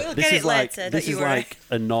like is, Oh, we'll this get is it like later that this you is were- like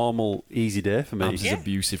a normal easy day for me. Abs' Yeah.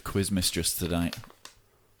 abusive quiz mistress tonight.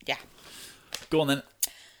 Yeah. Go on then.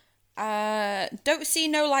 Don't see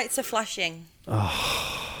no lights are flashing.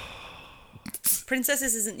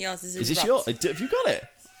 Princesses isn't yours. Is this your? Have you got it?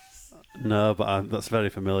 No, but that's very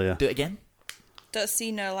familiar. Do it again. Don't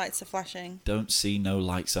see no lights are flashing. Don't see no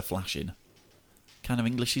lights are flashing. Kind of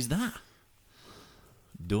English is that?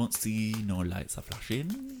 Don't see no lights are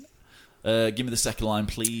flashing. Give me the second line,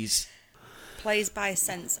 please. Plays by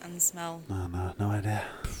sense and smell. No idea.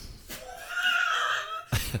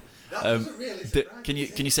 That wasn't really surprising.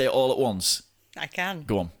 Can you say it all at once? I can.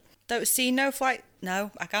 Go on. Don't see no flight.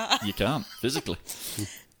 No, I can't. You can't physically.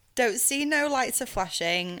 Don't see no lights are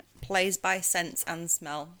flashing. Plays by sense and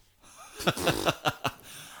smell.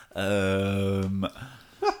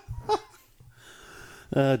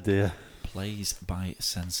 Oh dear. Plays by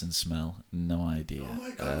sense and smell. No idea. Oh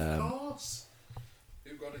my god, of course.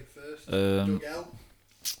 Who got it first? um, Doug L.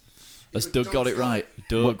 Has Doug got it right?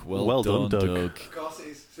 Doug, well done, Doug. Of course it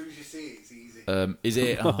is. As soon as you see it, it's easy. Is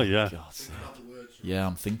it? Oh, yeah. God. Think about the words. Yeah,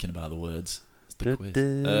 I'm thinking about the words. It's the quiz.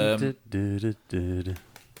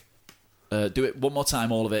 Do it one more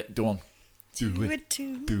time, all of it. Go on. Do it.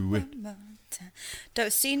 Do it. one more time.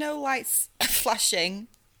 Don't see no lights flashing.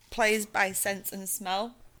 Plays by sense and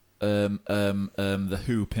smell. The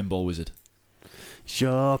Who Pinball Wizard.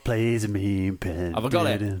 Sure plays a mean pen. Have I got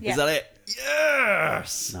it? Yeah. Is that it?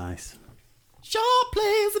 Yes! Nice. Sure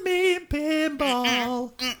plays a mean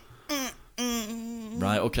pinball.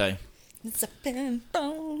 Right, okay. It's a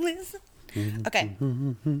pinball wizard. Okay.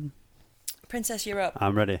 Princess, you're up.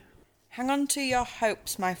 I'm ready. Hang on to your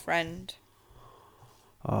hopes, my friend.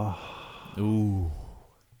 Ooh.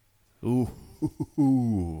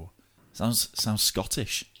 Ooh. Sounds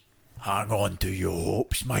Scottish. Hang on to your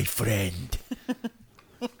hopes, my friend.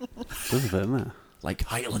 Does a bit, isn't it? Like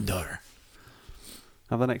Highlander.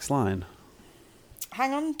 Have the next line.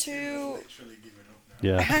 Hang on to...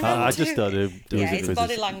 Yeah, Hang on I to- just don't do Yeah, music his quizzes.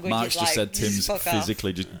 body language Mark's is just like... said Tim's fuck off.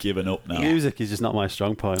 physically just given up now. Music is just not my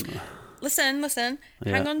strong point. Listen.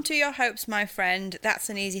 Yeah. Hang on to your hopes, my friend. That's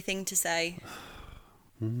an easy thing to say.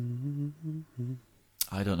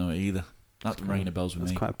 I don't know it either. That's ringing a bells with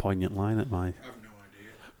That's me. quite a poignant line at my. I have no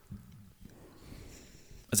idea.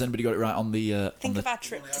 Has anybody got it right on the Think of our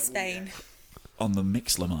trip to Spain. on the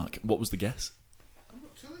Mixler, Mark? What was the guess? I'm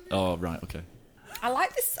not telling you. Oh, right, okay. I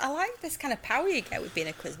like this kind of power you get with being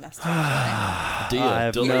a quizmaster. Do you? I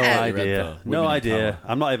have Don't no look at your idea. head, though. No Women in idea.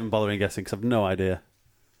 power. I'm not even bothering guessing because I've no idea.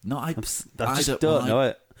 No, I I just don't don't know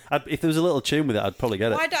it. If there was a little tune with it, I'd probably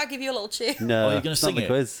get it. Why don't I give you a little cheer? No, Oh, are you going to it's not sing the it?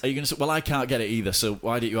 quiz. Are you going to? Well, I can't get it either. So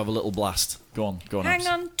why don't you have a little blast? Go on, Hang Abs.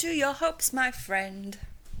 on to your hopes, my friend.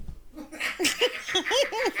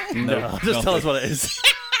 No, Just tell us what it is.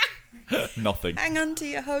 nothing. Hang on to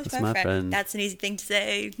your hopes, That's my my friend. friend. That's an easy thing to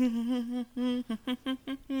say.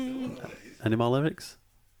 Any more lyrics?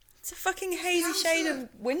 It's a fucking hazy shade of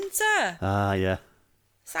winter. Ah, yeah.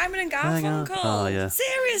 Simon and Hang on. Garfunkel. Oh, yeah.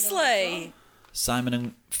 Seriously. Simon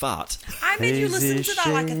and Fart. I made you Hazy listen to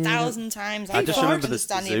that like shade 1,000 times. I just don't remember the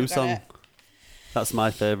understand Zoo you got song. it. That's my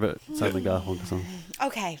favourite Simon Garfunkel song.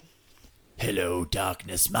 Okay. Hello,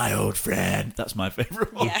 darkness, my old friend. That's my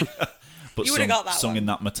favourite one. Yeah. But You would've got that sung one. in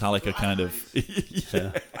that Metallica kind of.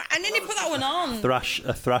 Yeah. And then you put that one on.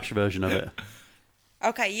 A thrash version of it.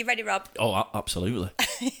 Okay, you ready, Rob? Oh, absolutely.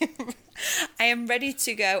 I am ready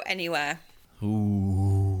to go anywhere.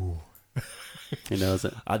 Ooh. He knows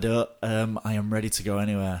it. I don't. I am ready to go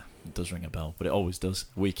anywhere. It does ring a bell, but it always does,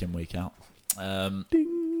 week in, week out.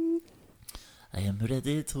 Ding. I am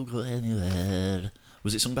ready to go anywhere.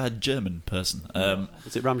 Was it sung by a German person?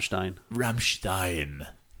 Is it Rammstein? Rammstein.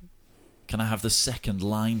 Can I have the second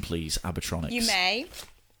line, please, Abertronics? You may.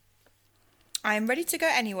 I am ready to go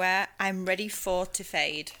anywhere. I'm ready for to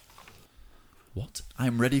fade. What?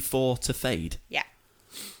 I'm ready for to fade. Yeah.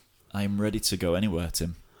 I'm ready to go anywhere,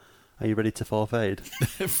 Tim. Are you ready to fall fade?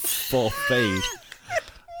 For fade.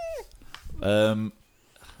 I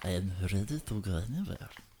am ready to go anywhere.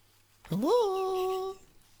 Hello.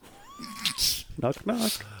 Knock,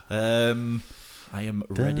 knock. I am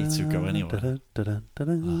ready to go anywhere. Man, I've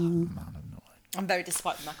no I'm very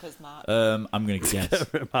disappointed with my quiz, Mark. idea. I'm going to guess.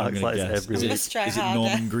 I'm going like to guess. every Is week. Must try it harder.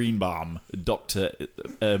 Norman Greenbaum, Doctor?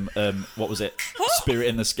 What was it? Spirit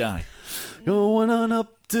in the Sky. Going on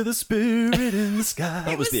up to the spirit in the sky.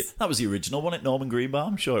 That was the original, wasn't it? Norman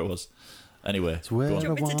Greenbaum. I'm sure it was. Anyway, It's where go on. Do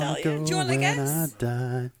you want me to tell you? Do you want to when guess? I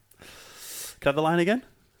die. Can I have the line again?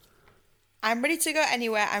 I'm ready to go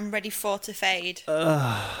anywhere. I'm ready for to fade.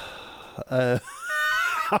 No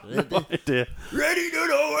idea. Ready to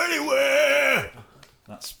go anywhere.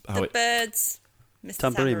 That's how The it. Birds. Mr.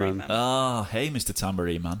 Tambourine Tambourine Man. Man. Ah, hey, Mr.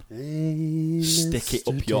 Tambourine Man. Hey, Stick it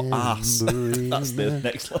up your ass. That's the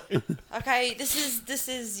next line. Okay, this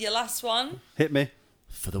is your last one. Hit me.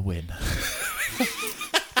 For the win.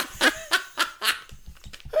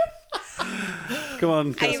 Come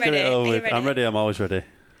on, let's you get ready? it Are over you with. ready? I'm ready. I'm always ready.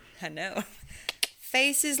 I know.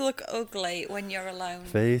 Faces look ugly when you're alone.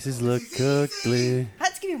 Faces look ugly. I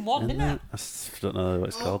had to give you one, didn't I? Don't know what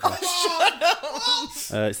it's called.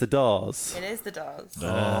 It's The Doors. It is the Doors.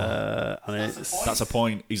 And it's, That's a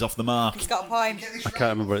point. He's off the mark. He's got a point. I can't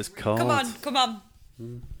remember what it's called. Come on.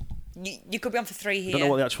 You could be on for 3 I here. don't know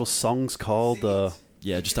what the actual song's called, though.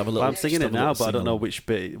 Yeah, just have a little. Well, I'm singing just it have a now, little but I don't know sing-along. which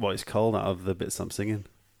bit, what it's called out of the bits I'm singing.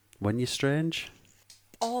 When You're Strange?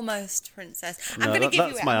 Almost, Princess. No, I'm going to give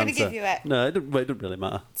you that's it. my I'm going answer. to give you it. No, it doesn't really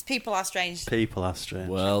matter. It's People Are Strange. People are strange.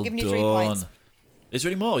 Well Giving you done. 3 points. Is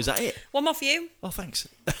there any more? Is that it? One more for you. Oh, thanks.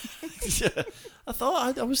 Yeah, I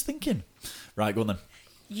thought I was thinking. Right, go on then.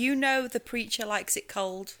 You know the preacher likes it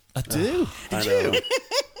cold. I do. I know.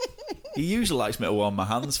 He usually likes me to warm my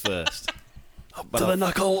hands first. But to the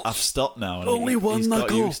knuckle. I've stopped now. And Only one he's knuckle.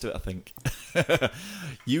 got used to it, I think.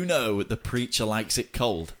 You know the preacher likes it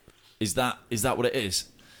cold. Is that what it is?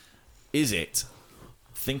 Is it,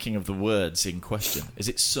 thinking of the words in question, is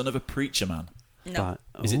it Son of a Preacher Man? No.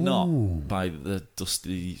 Is it not by the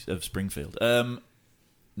Dusty of Springfield?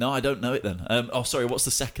 No, I don't know it then. Oh, sorry, what's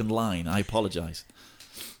the second line? I apologise.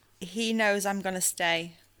 He knows I'm going to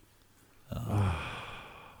stay.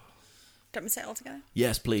 Don't we say it all together?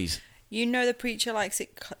 Yes, please. You know the preacher likes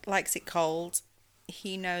it cold.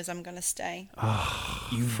 He knows I'm going to stay.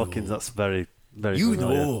 You Fucking, that's very, very You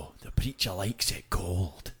familiar. know the preacher likes it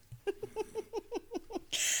cold.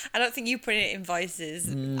 I don't think you putting it in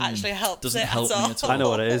voices actually helps Doesn't it help at me all. at all. I know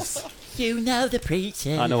what it is. You know the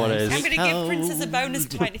preacher. I know what it is. I'm going to give Princess a bonus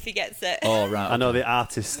point if he gets it. Oh, right. I know the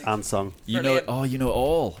artist and song. You know it. Oh, you know it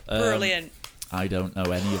all. Brilliant. I don't know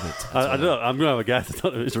any of it. I don't know. I'm going to have a guess. I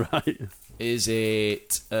don't know if it's right. Is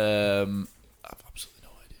it? I've absolutely no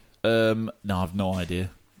idea. No, I've no idea.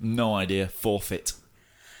 No idea. Forfeit.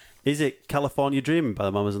 Is it California Dreaming by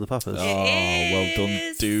the Mamas and the Papas? Oh, well done,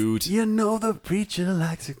 is. dude. You know the preacher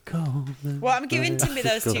likes it cold. Well, I'm giving Timmy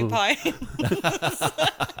those 2 points.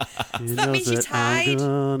 That means you're tied.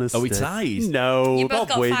 Are we tied? No, You both Rob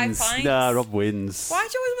got 5 wins. points. Nah, Rob wins. Why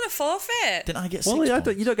do you always want to forfeit? Didn't I get 6 Well, points?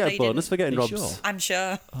 you don't get No, a you bonus for getting Are you Rob's. sure? I'm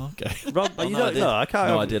sure. Okay. Rob, Oh, you no, don't I did. know. I can't.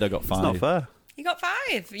 No, I did. I got 5. It's not fair. You got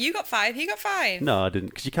 5. You got 5. He got 5. No, I didn't.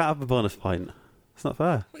 Because you can't have a bonus point. It's not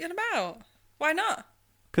fair. What are you on about? Why not?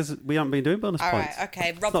 Because we haven't been doing bonus All points. right,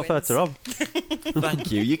 okay. Rob It's not fair wins. to Rob.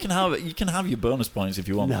 Thank you. You can have your bonus points if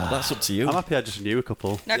you want. Nah. That's up to you. I'm happy I just knew a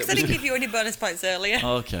couple. No, because I didn't give you any bonus points earlier.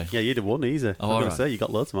 Okay. Yeah, you did one easy. I was going alright. to say, you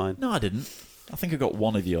got loads of mine. No, I didn't. I think I got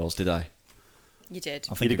one of yours. Did I? You did.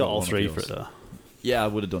 I think You'd I have got all one of 3 yours. for it, though. Yeah, I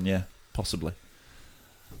would have done. Yeah, possibly.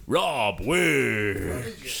 Rob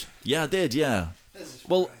wins. Yeah, I did. Yeah.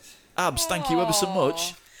 Well, Abs, thank you ever so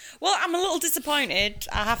much. Well, I'm a little disappointed,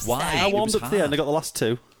 I have to Why? say. I It warmed was up to the end. hard. I got the last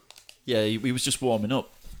 2. Yeah, he was just warming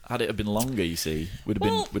up. Had it have been longer, you see, would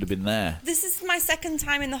have been there. This is my second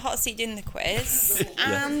time in the hot seat doing the quiz,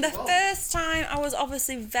 and the first time I was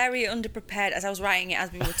obviously very underprepared as I was writing it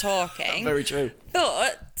as we were talking. Very true.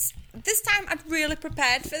 But this time I'd really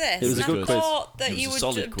prepared for this. It was a and good I quiz. thought that It was you a would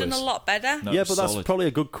solid have done a quiz. lot better. No, Yeah, it was but that's solid. probably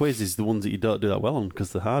a good quiz is the ones that you don't do that well on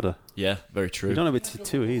because they're harder. Yeah, very true. You don't have it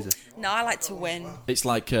too easy. No, I like to win. It's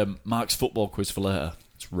like Mark's football quiz for later.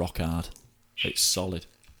 It's rock hard. It's solid.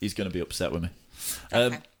 He's going to be upset with me.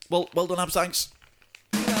 Okay. Well done, Abs. Thanks.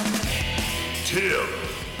 Tim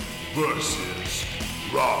versus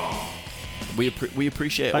Rob. We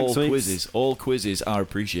appreciate Thanks, all Weeks. quizzes. All quizzes are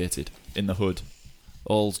appreciated in the hood.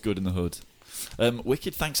 All's good in the hood.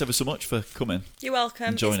 Wicked, thanks ever so much for coming. You're welcome.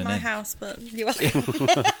 And joining It's my in. house, but you're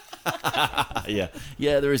welcome.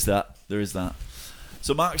 Yeah, there is that.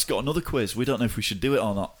 So Mark's got another quiz. We don't know if we should do it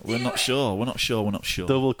or not. We're not sure. We're not sure.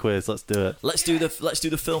 Double quiz, let's do it. Let's do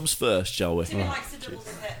the films first, shall we? Timmy likes to double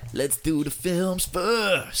dip. Let's do the films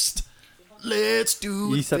first. Let's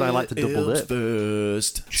do You said I like to double films dip.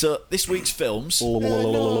 first. So this week's films.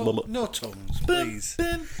 No tongues, please.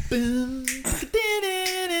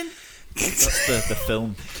 That's the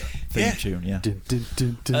film theme tune, yeah. Dun, dun,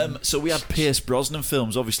 dun, dun. So we had Pierce Brosnan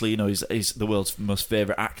films. Obviously, you know he's the world's most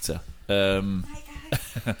favourite actor.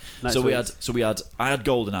 Next So we week. had I had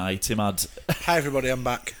GoldenEye. Tim had Hi everybody, I'm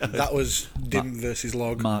back. That was Dim versus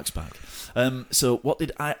Log. Mark's back. So what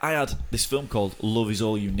did I had this film called Love Is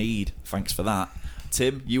All You Need. Thanks for that,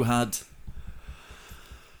 Tim. You had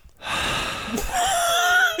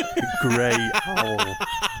Grey Owl.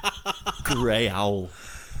 Grey Owl.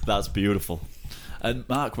 That's beautiful. And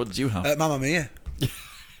Mark, what did you have? Mamma Mia.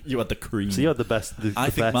 You had the Cream. So you had the best. I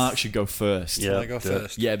think best. Mark should go first. Yeah. I go do it.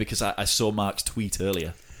 first. Yeah, because I saw Mark's tweet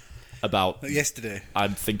earlier about Yesterday. I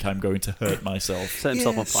think I'm going to hurt myself. Set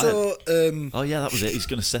himself on fire. So Oh yeah, that was it. He's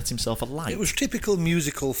going to set himself alight. it was typical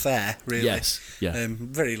musical fare, really. Yes, yeah.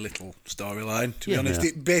 Very little storyline, to be Yeah. honest. Yeah.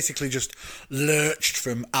 It basically just lurched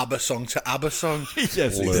from ABBA song to ABBA song.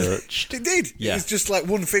 yes, it did. Lurched. It did. Yeah. It was just like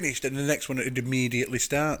one finished and the next one would immediately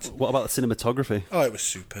start. What about the cinematography? Oh, it was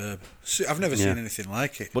superb. I've never Yeah. seen anything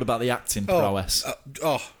like it. What about the acting prowess?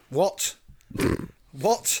 What?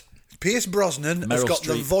 What? Pierce Brosnan has Meryl got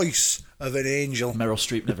the Streep. voice of an angel. Meryl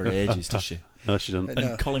Streep never ages, does she? No, she doesn't. And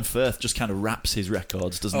No. Colin Firth just kind of raps his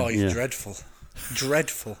records, doesn't Oh, he? he's Yeah. dreadful.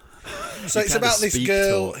 Dreadful. So it's kinda about this speak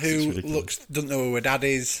girl talks, it's who ridiculous. doesn't know who her dad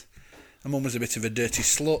is. Her mum was a bit of a dirty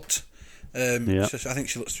slut. Yeah. So I think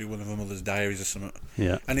she looks through one of her mother's diaries or something.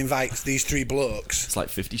 Yeah. And invites these three blokes. It's like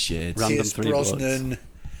 50 Shades. Random Pierce three Brosnan,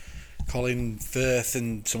 Colin Firth,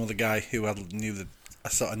 and some other guy who I knew that I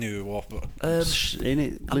sort of knew who he was, but In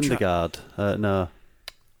it, I'm try- Lindegaard. No.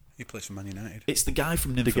 he plays for Man United. It's the guy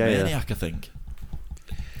from guy, Nymphomaniac, I think.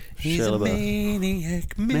 He's Shia a LaBeouf.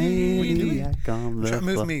 maniac, man. What are you doing? Maniac on the Try to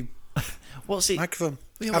move floor. me What's it? microphone.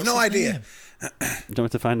 Yeah, I've what's no his idea. name? Do you want me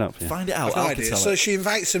to find out for you? Find it out. I've no I can idea. tell So it. she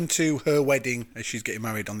invites him to her wedding as she's getting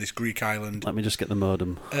married on this Greek island. Let me just get the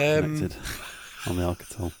modem connected on the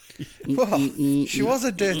Alcatel. Well, she was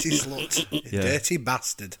a dirty slut. A Yeah. dirty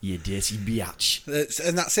bastard. You dirty biatch.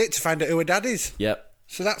 And that's it, to find out who her dad is. Yep.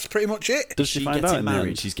 So that's pretty much it. Does she She's find getting out in the married.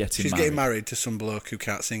 end? She's getting She's married. getting married to some bloke who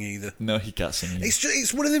can't sing either. No, he can't sing. either. It's just,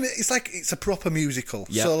 it's one of them. It's like it's a proper musical.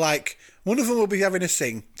 Yeah. So like one of them will be having a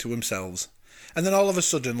sing to themselves, and then all of a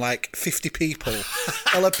sudden, like 50 people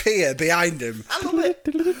will appear behind him. I love it.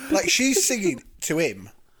 Like she's singing to him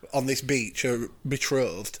on this beach, her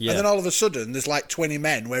betrothed, Yeah. and then all of a sudden, there's like 20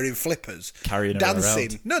 men wearing flippers, Carrying her dancing.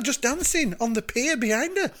 around. No, just dancing on the pier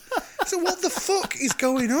behind her. So what the fuck is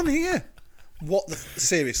going on here? What the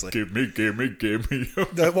seriously? Give me.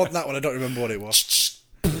 That one, I don't remember what it was.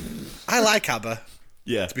 I like ABBA.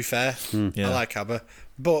 Yeah. To be fair, Yeah. I like ABBA,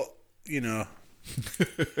 but you know,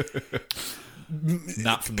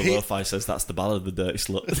 Nat from the Lo-Fi says that's the ballad of the dirty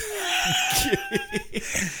slut.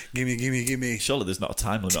 gimme, Surely there's not a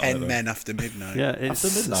time limit on it. 10 though. men after midnight. Yeah, it's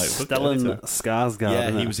After midnight, fuck it, Stellan anytime. Skarsgård. Yeah,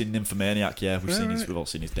 isn't he it? was in Nymphomaniac. Yeah, we've all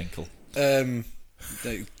seen his dinkle.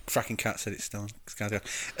 The fracking cat said it's still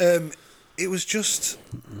on. It was just,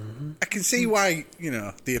 I can see why, you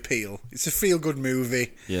know, the appeal. It's a feel-good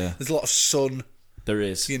movie. Yeah. There's a lot of sun. There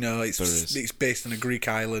is. You know, There is. it's based on a Greek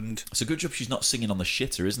island. It's a good job she's not singing on the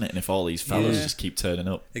shitter, isn't it? And if all these fellas Yeah. just keep turning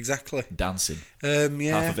up, Exactly. dancing,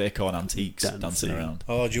 Yeah. half of Acorn Antiques dancing Dancing. around.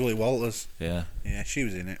 Oh, Julie Walters. Yeah. Yeah, she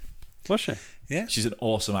was in it. Was she? Yeah. She's an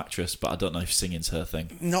awesome actress, but I don't know if singing's her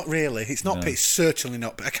thing. Not really. It's not. No. It's certainly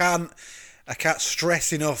not. But I can't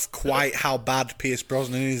stress enough quite how bad Pierce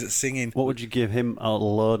Brosnan is at singing. What would you give him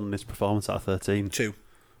alone on his performance out of 13? 2.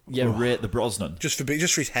 Yeah, rate the Brosnan. Just for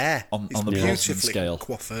his hair. On It's the Brosnan beautifully scale.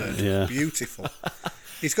 coiffured. Yeah. Beautiful.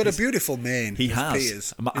 He's got a beautiful mane. He as has.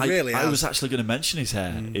 Piers. I, He really I has. was actually going to mention his hair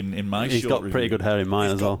in my He's short got pretty review. good hair in mine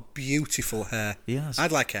He's as got well. beautiful hair. He has.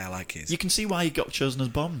 I'd like hair like his. You can see why he got chosen as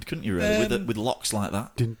Bond, couldn't you? Really, with locks like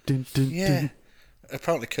that. Dun, dun, dun, Yeah. dun.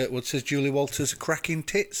 Apparently, Kurtwood says Julie Walters are cracking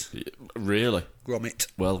tits. Really? Gromit.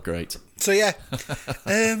 Well, great. So yeah,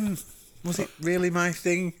 was it really my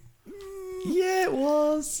thing? Yeah, it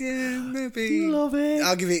was. Yeah, maybe. Love it.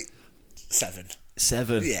 I'll give it 7.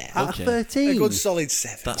 7. Yeah. Out of Okay. 13. A good solid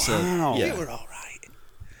 7. That's Wow. a yeah. You were all right.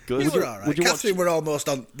 Good. You were all right. would you watch- Catherine were almost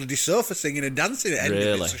on the bloody sofa singing and dancing at the end of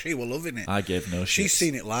Really? it, so she were loving it. I gave no shit. She's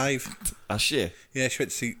seen it live. Has she? Yeah, she went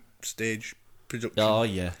to see stage production, Oh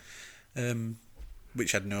yeah.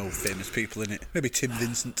 which had no famous people in it. Maybe Tim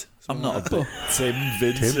Vincent. I'm something not a like bit. Tim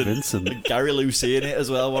Vincent. Tim Vincent. And Gary Lucy in it as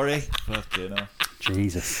well, were he? Fucking hell.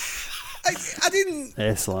 Jesus. I didn't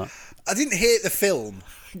Airslap. hate the film.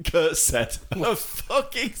 Kurt said a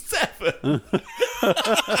fucking 7.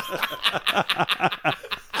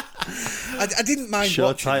 I didn't mind Show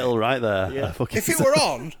watching title it. right there. Yeah. I fucking If it were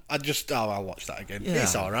on, I'd just, I'll watch that again. Yeah.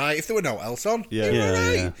 It's all right. If there were no else on, Yeah. it was all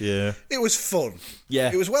Yeah, right. Yeah. It was fun.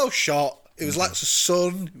 Yeah. It was well shot. It was lots of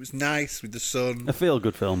sun. It was nice with the sun. a feel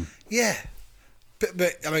good film. Yeah.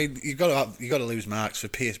 But I mean, you got to lose marks for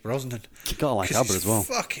Pierce Brosnan. You gotta like 'Cause ABBA he's as well.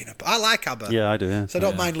 Fucking, I like ABBA. Yeah, I do. Yeah. So I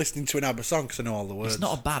don't mind listening to an ABBA song because I know all the words. He's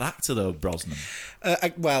not a bad actor though, Brosnan.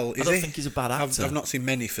 Well, is don't he? think he's a bad actor. I've not seen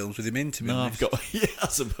many films with him in. To be No, honest. I've got. Yeah, I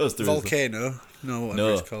suppose there is. Volcano. No, whatever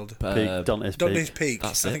No, it's called. Peak, Dante's Dante's Peak. Peak.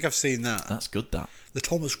 That's I it. think I've seen that. That's good. That The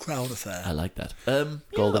Thomas Crown Affair. I like that. Yeah,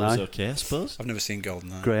 GoldenEye. that was okay, I suppose. I've never seen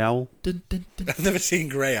GoldenEye. Grey Owl. Dun, dun, dun. I've never seen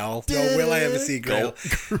Grey Owl. Nor will I ever see Grey Owl.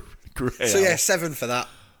 Grey So yeah, Owl. 7 for that.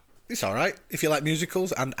 It's all right if you like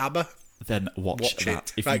musicals and ABBA. Then watch Watch that.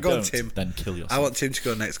 it. If Right, you go on, don't, Tim. then kill yourself. I want Tim to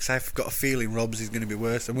go next because I've got a feeling Rob's is going to be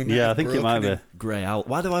worse. And we might Yeah, I have think it broken might be. him. Grey Owl.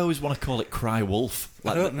 Why do I always want to call it Cry Wolf?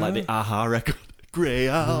 Like, don't like know. the Aha record. Grey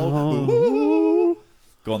Owl. Woo.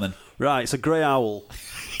 Go on then. Right, so Grey Owl.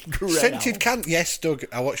 Grey Scented Owl. candles. Yes, Doug.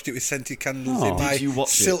 I watched it with scented candles Oh. in my Did you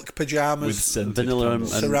watch it silk pajamas, with scented Vanilla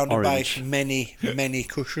candles and surrounded orange. by many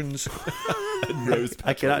cushions. and rose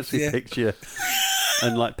I can actually Yeah. picture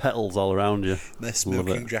and like petals all around you. Their Love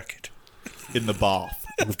smoking it. jacket. in the bath.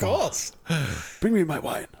 Of course. Bring me my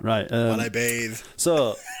wine. Right. When I bathe.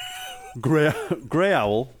 So, Grey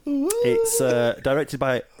Owl. It's directed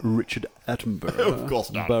by Richard Attenborough. Of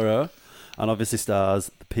course not. Burrow, and obviously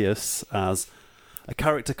stars Pierce as a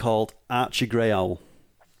character called Archie Grey Owl.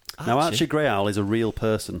 Now, Archie? Archie Grey Owl is a real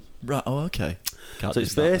person. Right. Oh, okay. Can't So it's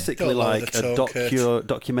miss that then. basically Don't lower like the a tone, Kurt.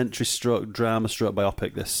 documentary stroke drama stroke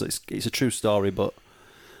biopic. This so it's a true story, but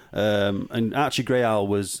and Archie Grey Owl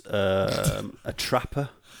was a trapper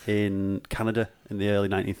in Canada in the early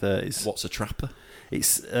 1930s. What's a trapper?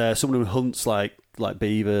 It's someone who hunts like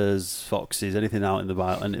beavers, foxes, anything out in the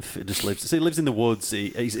wild, and if it just lives. So he lives in the woods.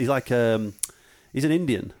 He's like he's an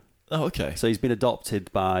Indian. Oh, okay. So he's been adopted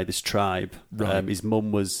by this tribe. Right. His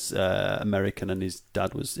mum was American and his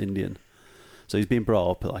dad was Indian. So he's been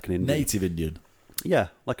brought up like an Indian. Native Indian. Yeah,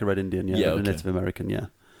 like a red Indian, yeah. Yeah, A okay. Native American, yeah.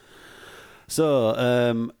 So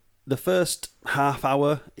the first half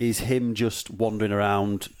hour is him just wandering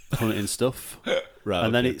around hunting stuff. Right.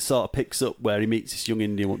 And then okay. it sort of picks up where he meets this young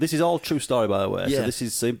Indian woman. This is all true story, by the way. Yeah.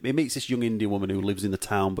 So he meets this young Indian woman who lives in the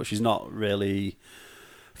town, but she's not really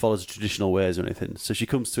follows the traditional ways or anything. So she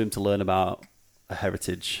comes to him to learn about a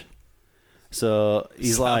heritage. So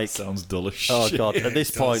he's like, sounds dull as oh shit. god! At this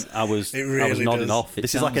it point, does. I was It really nodding does. off. It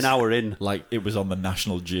This is like an sounds hour in. Like it was on the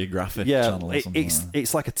National Geographic Yeah, channel or something.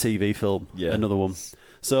 it's like a TV film. Yeah. Another one.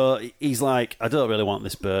 So he's like, I don't really want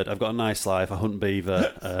this bird. I've got a nice life. I hunt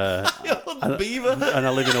beaver. beaver. And I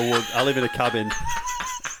live in a wood. I live in a cabin.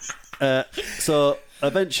 So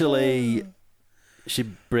eventually, she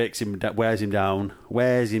breaks him, wears him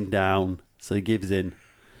down. So he gives in,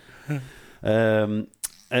 and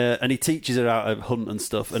he teaches her how to hunt and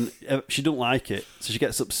stuff. And she don't like it, so she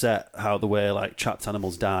gets upset how the way like trapped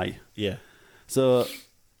animals die. Yeah. So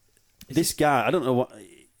this guy, I don't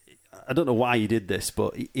know why he did this,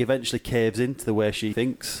 but he eventually caves into the way she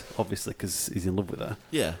thinks, obviously, because he's in love with her.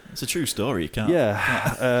 Yeah. It's a true story. You can't.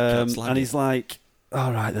 Yeah, can't slag and it. he's like,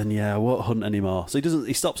 "All right, then, yeah, I won't hunt anymore." So he doesn't.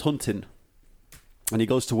 He stops hunting, and he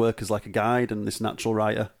goes to work as like a guide and this a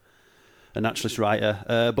naturalist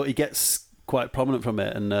writer. But he gets quite prominent from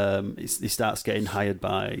it, and he starts getting hired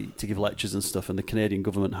to give lectures and stuff. And the Canadian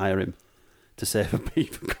government hire him to save a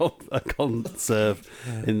beaver conserve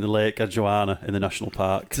in the Lake Joanna in the national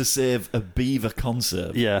park. To save a beaver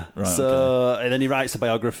conserve. Yeah. Right, So and then he writes a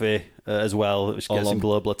biography as well, which gets All him on-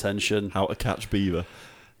 global attention. How to catch beaver.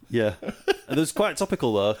 Yeah, and it was quite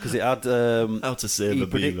topical though because it had. How to save He a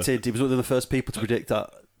beaver. predicted. He was one of the first people to predict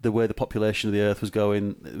that the way the population of the Earth was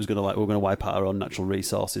going, it was going to we're going to wipe out our own natural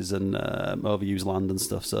resources and overuse land and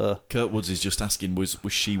stuff. So Kurt Woods is just asking, was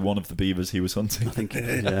she one of the beavers he was hunting? I think,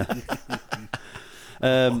 yeah.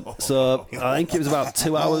 So I think it was about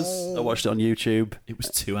 2 hours. I watched it on YouTube, It was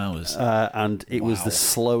 2 hours. and it was the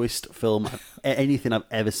slowest film anything I've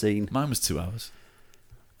ever seen. Mine was 2 hours.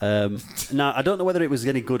 Now I don't know whether it was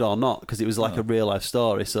any good or not because it was like a real life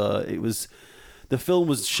story. So it was. The film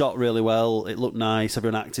was shot really well. It looked nice.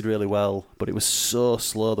 Everyone acted really well, but it was so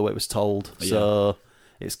slow the way it was told. So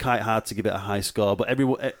it's quite hard to give it a high score. But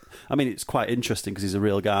everyone, I mean, it's quite interesting because he's a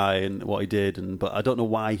real guy and what he did. But I don't know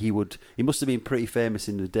why he would. He must have been pretty famous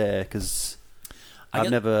in the day because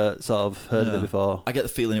I've never sort of heard of it before. I get the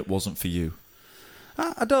feeling it wasn't for you.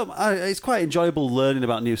 I don't. It's quite enjoyable learning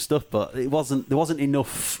about new stuff, but it wasn't. There wasn't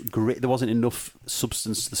enough grit. There wasn't enough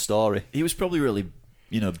substance to the story. He was probably really,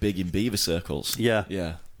 big in beaver circles. Yeah.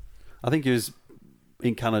 Yeah. I think he was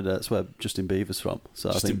in Canada, that's where Justin Bieber's from.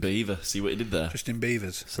 So Justin I think Bieber. See what he did there? Justin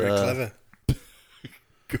Beavers. So- Very clever.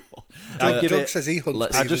 I'd give Doug it- says he hunts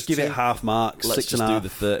let's- I'd beavers just give it too. half marks, Let's 6.5. just do the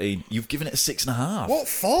 13. You've given it a 6.5. What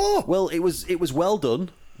for? Well, it was well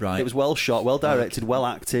done. Right. It was well shot, well directed, well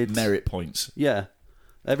acted. Merit points. Yeah.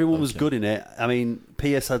 Everyone was Okay. good in it. I mean,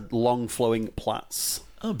 Pierce had long flowing plaits.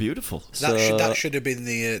 Oh, beautiful. That should have been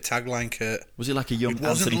the tagline, Kurt. Was he like a young It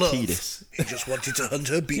wasn't Anthony love. Kiedis? He just wanted to hunt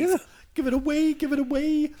her beaver. Give it away, give it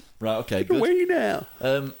away. Right, okay, good. Away now.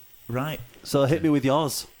 Right. So hit me with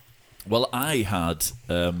yours. Well, I had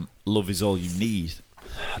Love Is All You Need.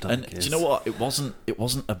 And do you know what? It wasn't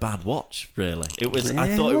a bad watch, really. It was.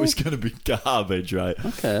 I thought it was going to be garbage, right?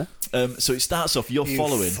 Okay. So it starts off. You're You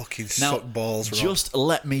following. fucking Now, suck balls, Rob. just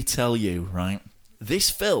let me tell you, right? This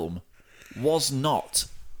film was not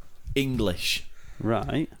English.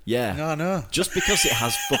 Right. Yeah. No, no. Just because it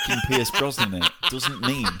has fucking Pierce Brosnan in it doesn't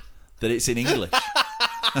mean that it's in English.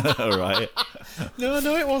 All right. No,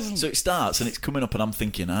 it wasn't. So it starts and it's coming up, and I'm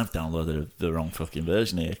thinking I've downloaded the wrong fucking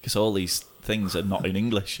version here because all these things are not in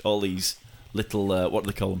English. All these little what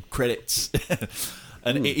do they call them? Credits.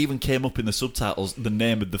 And it even came up in the subtitles the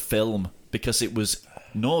name of the film because it was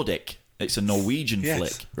Nordic. It's a Norwegian Yes.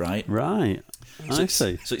 flick, right? Right. I it's,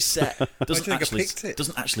 see. So it's set. Doesn't think I actually picked it?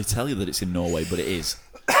 doesn't actually tell you that it's in Norway, but it is.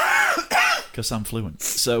 Because I'm fluent.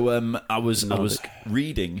 So I was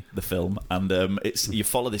reading the film, and it's you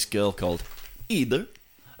follow this girl called Ida,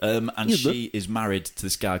 and she is married to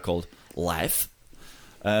this guy called Lev,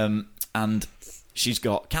 and she's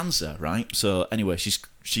got cancer, right? So anyway,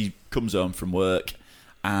 she comes home from work,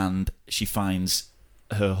 and she finds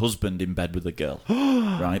her husband in bed with a girl,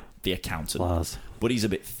 right? The accountant. Class. But he's a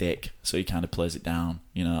bit thick, so he kind of plays it down.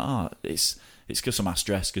 You know, it's because I'm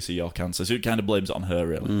stressed because of your cancer. So he kind of blames it on her,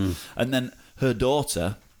 really. And then her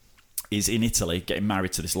daughter is in Italy getting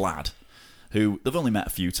married to this lad who they've only met a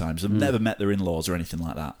few times. They've never met their in-laws or anything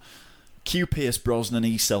like that. Q Pierce Brosnan,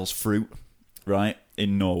 he sells fruit, right,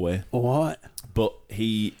 in Norway. What? But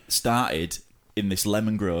he started in this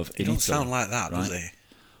lemon grove He in don't Italy. sound like that, does right? he?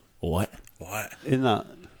 What? What? In that.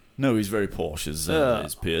 No, he's very posh as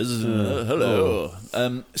Pierce. Hello.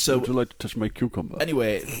 So Would you like to touch my cucumber?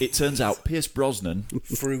 anyway, it turns out Pierce Brosnan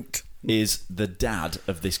Fruit. is the dad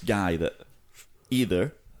of this guy that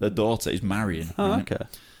either the daughter is marrying. Oh, right?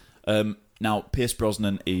 okay. Now, Pierce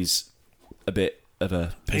Brosnan is a bit of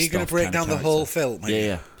a pissed Are you going off to break kind of down the character. whole film? Yeah,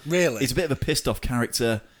 yeah. Really? He's a bit of a pissed off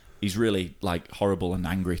character. He's really like horrible and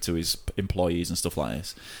angry to his employees and stuff like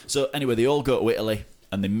this. So anyway, they all go to Italy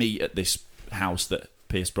and they meet at this house that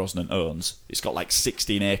Pierce Brosnan owns. It's got like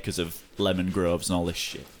 16 acres of lemon groves and all this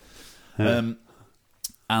shit.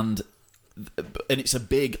 And it's a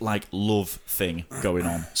big like love thing going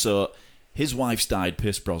on. So his wife's died,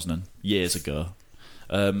 Pierce Brosnan, years ago.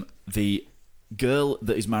 The girl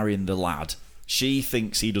that is marrying the lad, she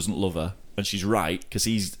thinks he doesn't love her, and she's right because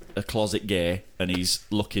he's a closet gay and he's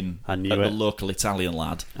looking I at knew the it. local Italian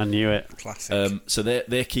lad. I knew it. Classic. So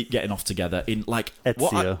they keep getting off together in like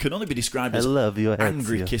what Ezio. can only be described I as love you,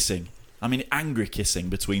 angry Ezio. kissing. I mean, angry kissing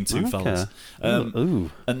between two Okay. fellas.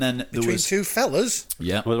 Ooh. And then there Between was two fellas?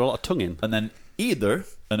 yeah, With a lot of tongue in. and then either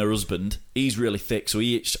and her husband, he's really thick, so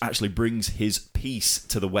he actually brings his piece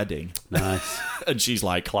to the wedding, Nice. and she's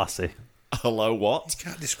like, Classy. "Hello, what?" You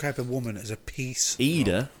can't describe a woman as a piece.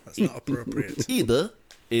 Ida, That's not appropriate. Ida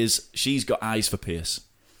is she's got eyes for Pierce.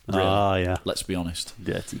 Really. Ah, yeah. Let's be honest.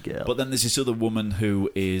 Dirty girl. But then there's this other woman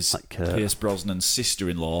who is Like Kurt. Pierce Brosnan's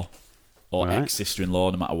sister-in-law, or Right.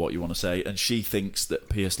 ex-sister-in-law, no matter what you want to say, and she thinks that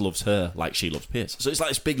Pierce loves her like she loves Pierce. So it's like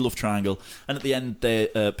this big love triangle, and at the end,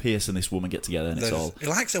 Pierce and this woman get together, and it's all He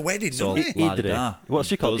likes a wedding, it's all doesn't he? la-di-da. What's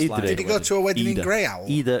she called? Goes like Idri? Did he go to a wedding in Ida. Grey Owl?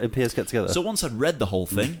 Ida and Pierce get together. So once I'd read the whole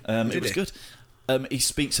thing, it Did was he? good. He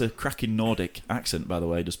speaks a cracking Nordic accent, by the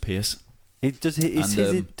way, does Pierce? Does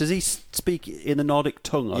he speak in the Nordic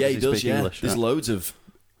tongue? Or Yeah, he does does, speak yeah. English? There's Right. loads of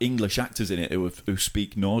English actors in it who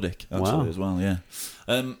speak Nordic, actually, Wow. as well, yeah.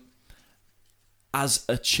 As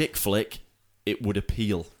a chick flick, it would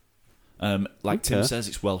appeal. Like Tim Okay. says,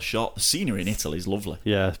 it's well shot. The scenery in Italy is lovely.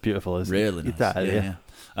 Yeah, it's beautiful, isn't Really it? nice. That,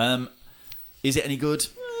 yeah. Is it any good?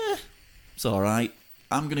 It's all right.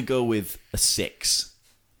 I'm going to go with a 6.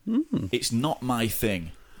 It's not my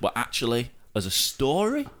thing, but actually, as a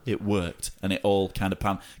story, it worked, and it all kind of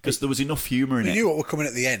panned because there was enough humour in We it. knew what were coming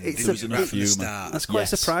at the end. It's It a- was right enough from the humour. start. That's quite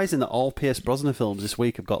Yes. surprising that all Pierce Brosnan films this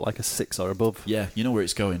week have got like a 6 or above. Yeah, you know where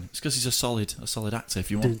it's going. It's because he's a solid actor.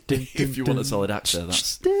 If you want, Dun, dun, if you dun, want a solid actor,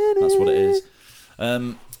 that's dun. what it is.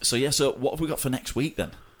 So what have we got for next week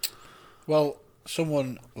then? Well,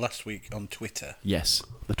 someone last week on Twitter Yes,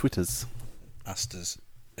 The Twitters. asked us.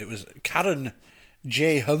 It was Karen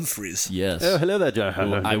J. Humphries. Yes. Oh, hello there, Joe.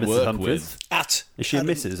 Who I Mrs. work Humphries. with. At Is she a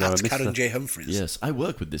Karen- Mrs. or at a Mr.? Karen J. Humphries. Yes, I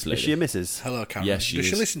work with this Is lady. she a Mrs.? Hello, Karen. Yes, she Does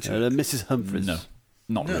she is. listen to it? Mrs. Humphries. No,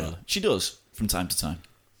 not No. really. She does from time to time.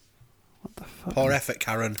 Poor effort,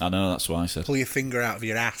 Karen. I know, that's why I said. Pull your finger out of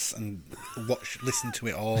your ass and listen to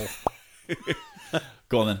it all.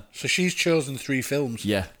 Go on then. So she's chosen 3 films.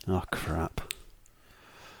 Yeah, Oh, crap.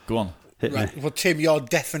 go on. Hit Right. me. Well, Tim, you're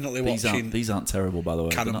definitely These watching aren't terrible, by the way.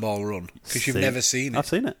 They're not- Cannonball Run because you've Seen- never seen it. I've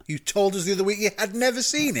seen it. You told us the other week you had never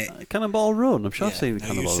seen it. Cannonball Run. I'm sure I've seen No,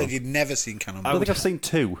 Cannonball you said Run. you'd never seen I Cannonball. don't think I've seen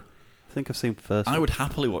 2. I think I've seen the first I one. would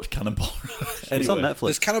happily watch Cannonball Run. It's Anyway, on Netflix.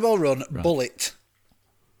 There's Cannonball Run, Bullet,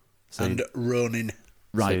 Seen. and Ronin.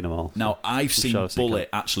 Right. Seen them all. Now, I've seen sure I've seen Bullet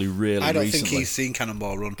actually really I don't recently. think he's seen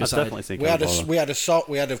Cannonball Run. I've Because definitely seen We had Cannonball Run.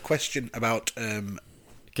 we had a question about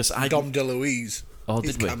Because I Dom DeLuise. Oh,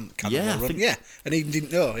 His did we? Cannonball Yeah, I Run. think- Yeah, and he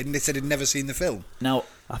didn't know. And they said he'd never seen the film. now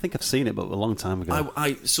I think I've seen it, but a long time ago.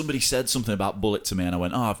 I somebody said something about Bullet to me, and I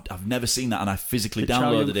went, "Oh, I've never seen that," and I physically Did Chow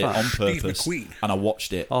downloaded it Yun-fat? on Steve purpose, McQueen. and I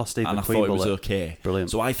watched it. Oh, Steve and I McQueen thought it was Bullet. okay.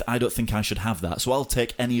 Brilliant. So I don't think I should have that. So I'll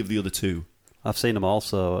take any of the other 2. I've seen them all,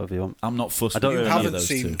 so if you want. I'm not fussed. I don't with really any of Haven't those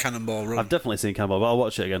seen 2. Cannonball Run. I've definitely seen Cannonball, but I'll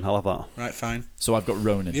watch it again. I'll have that. Right, fine. So I've got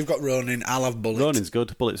Ronin. You've got Ronin. I'll have Bullet. Ronin's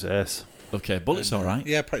good. Bullet's ace. Okay, Bullet's all right.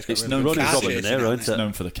 Yeah, it's got it's really known good for Ronin's car Robert De chasing, Niro, isn't isn't It's it?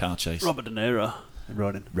 known for the car chase. Robert De Niro.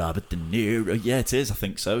 Ronin. Robert De Niro. Yeah, it is. I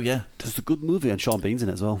think so. Yeah. There's a good movie and Sean Bean's in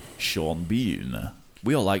it as well. Sean Bean.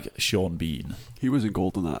 We all like Sean Bean. He was in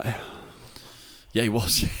GoldenEye. Yeah, he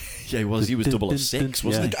was. Yeah, he was. He was 006,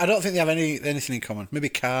 wasn't he? I don't think they have anything in common. Maybe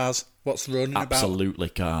cars. What's Ronin about? Absolutely,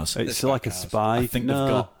 cars. It's about like a cars. spy. I think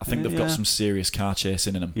No. they've got Yeah. some serious car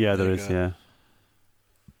chasing in them. Yeah, there There is. you go. Yeah.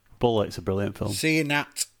 Bullet's a brilliant film. Seeing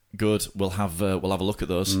that. Good. We'll have a look at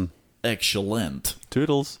those. Excellent.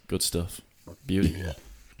 Toodles. Good stuff. Beauty.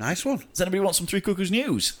 Nice one. Does anybody want some Three Cuckoos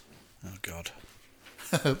news? Oh, God.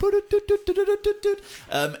 It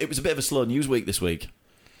was a bit of a slow news week this week,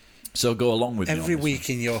 so go along with me. Every on this week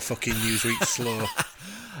in your fucking Newsweek slow.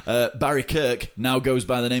 one. Barry Kirk now goes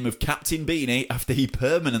by the name of Captain Beanie after he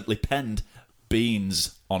permanently penned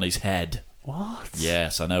beans on his head. What?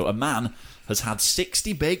 Yes, I know. A man has had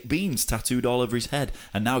 60 baked beans tattooed all over his head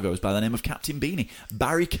and now goes by the name of Captain Beanie.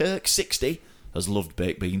 Barry Kirk, 60, has loved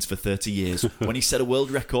baked beans for 30 years when he set a world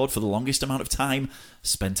record for the longest amount of time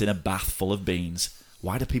spent in a bath full of beans.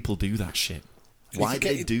 Why do people do that shit? Why do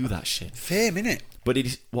they do that shit? Fame, innit? But it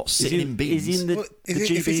is, what, sitting in beans? Is he in the, Well, the if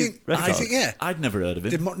GB he's in- record? I think, yeah. I'd never heard of him.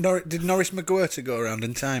 Did Norris McGuirter go around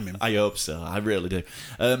and time him? I hope so. I really do.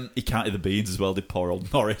 He counted the beans as well, did poor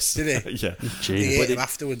old Norris. Did he? Yeah. He But ate he- him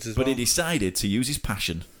afterwards as But well. he decided to use his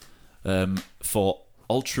passion for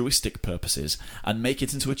altruistic purposes and make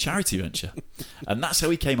it into a charity venture. And that's how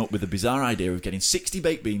he came up with the bizarre idea of getting 60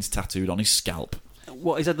 baked beans tattooed on his scalp.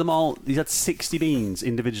 What, he's had them all? He's had 60 beans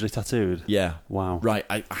individually tattooed? Yeah. Wow. Right,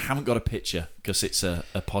 I haven't got a picture because it's a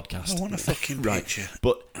podcast. I want a fucking Right. picture.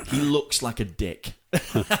 But he looks like a dick.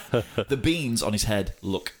 The beans on his head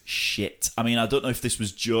look shit. I mean, I don't know if this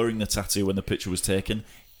was during the tattoo when the picture was taken.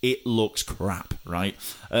 It looks crap, right?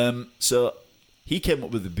 So he came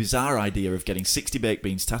up with the bizarre idea of getting 60 baked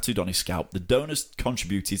beans tattooed on his scalp. The donors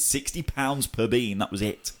contributed £60 per bean. That was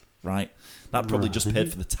it, right? That probably just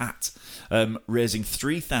paid for the tat, raising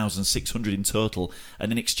 $3,600 in total,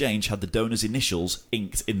 and in exchange had the donors' initials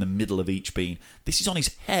inked in the middle of each bean. This is on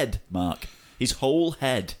his head, Mark. His whole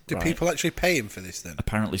head. Did right? people actually pay him for this then?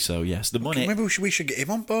 Apparently so, yes. The money... Maybe we should get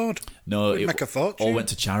him on board. No, We'd make a fortune. all went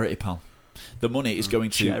to charity, pal. The money is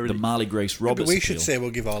going to Charity. the Marley Grace But Roberts we appeal should say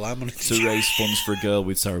we'll give all our money to to raise funds for a girl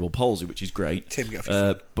with cerebral palsy, which is great. Tim, get off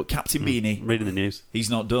your phone. But Captain Beanie, I'm reading the news. he's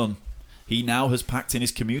not done. He now has packed in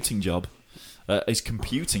his commuting job, his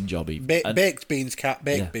computing job even. And- Baked beans, cat.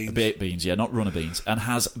 Baked beans. Baked beans, yeah, not runner beans, and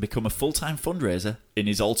has become a full-time fundraiser in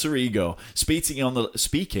his alter ego. Speaking on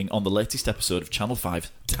the latest episode of Channel 5,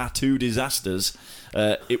 Tattoo Disasters,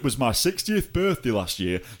 it was my 60th birthday last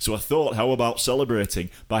year, so I thought, how about celebrating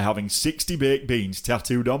by having 60 baked beans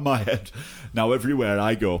tattooed on my head? Now everywhere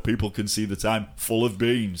I go, people can see that I'm full of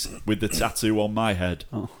beans with the tattoo on my head.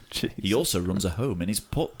 Oh, jeez. He also runs a home in his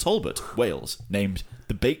Talbot, Wales, named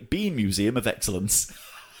the Baked Bean Museum of Excellence.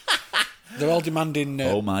 They're all demanding.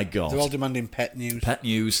 Oh my God. They're all demanding pet news. Pet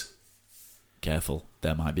news. Careful,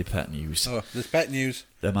 there might be pet news. Oh, there's pet news.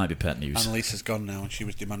 There might be pet news. Annalisa's gone now, and she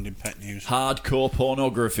was demanding pet news. Hardcore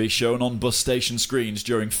pornography shown on bus station screens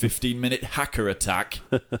during 15-minute hacker attack.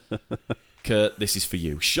 Kurt, this is for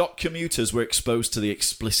you. Shocked commuters were exposed to the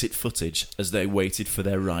explicit footage as they waited for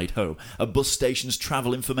their ride home. A bus station's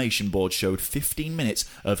travel information board showed 15 minutes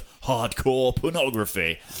of hardcore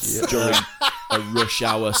pornography during a rush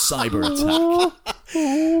hour cyber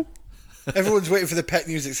attack. Everyone's waiting for the pet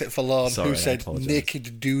news except for Lorne, Sorry, who I said apologise.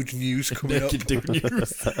 naked dude news coming up. Naked Dude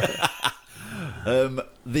News.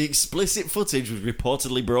 The explicit footage was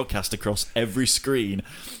reportedly broadcast across every screen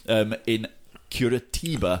in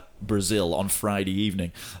Curitiba, Brazil, on Friday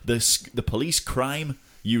evening. The police crime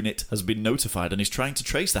unit has been notified and is trying to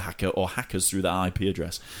trace the hacker or hackers through their IP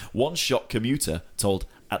address. One shocked commuter told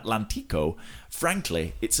Atlantico,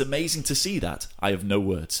 "Frankly, it's amazing to see that. I have no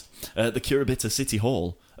words." The Curitiba City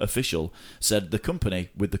Hall official said the company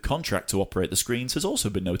with the contract to operate the screens has also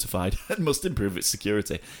been notified and must improve its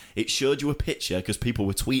security. It showed you a picture because people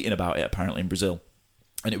were tweeting about it apparently in Brazil.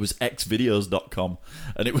 And it was xvideos.com,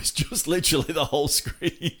 and it was just literally the whole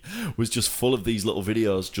screen was just full of these little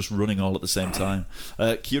videos just running all at the same time.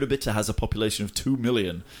 Curitiba has a population of 2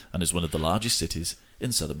 million and is one of the largest cities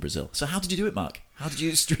in southern Brazil. So how did you do it, Mark? How did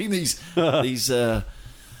you stream these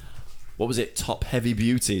what was it, Top Heavy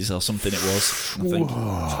Beauties or something it was, I think.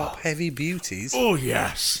 Top Heavy Beauties. Oh,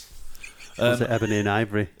 yes. Was it Ebony and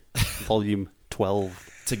Ivory, Volume 12?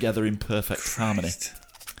 Together in perfect harmony.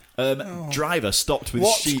 Driver stopped with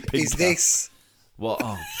What sheep in is car. this? What?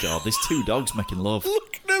 Oh, God, there's two dogs making love.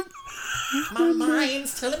 Look at them. My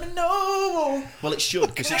mind's telling me no. Well, it should,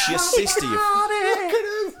 because it's your sister.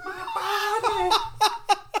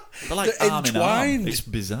 They're like They're arm in arm. entwined. It's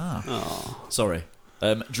bizarre. Sorry.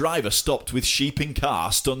 Driver stopped with sheep in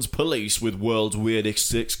car, stuns police with world's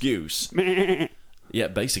weirdest excuse. Yeah,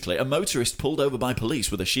 basically. A motorist pulled over by police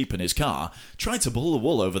with a sheep in his car tried to pull the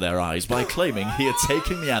wool over their eyes by claiming he had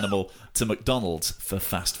taken the animal to McDonald's for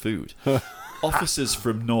fast food. Officers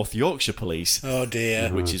from North Yorkshire Police, Oh dear.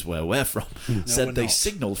 which is where we're from, we're said they not.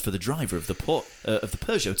 signalled for the driver of the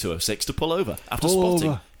Peugeot 206 to pull over after Pull spotting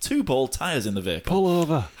over. two bald tyres in the vehicle. Pull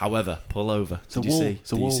over. However, pull over. It's a Did you wall. see?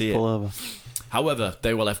 It's a Did you wall. see it? Pull over. However,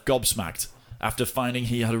 they were left gobsmacked after finding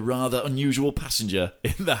he had a rather unusual passenger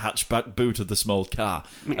in the hatchback boot of the small car,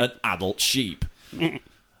 an adult sheep.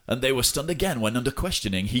 And they were stunned again when, under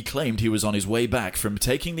questioning, he claimed he was on his way back from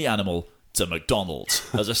taking the animal to McDonald's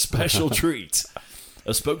as a special treat.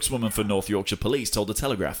 A spokeswoman for North Yorkshire Police told The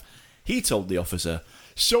Telegraph. He told the officer,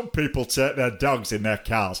 Some people take their dogs in their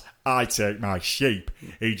cars. I take my sheep.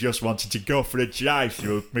 He just wanted to go for a drive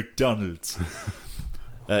through at McDonald's.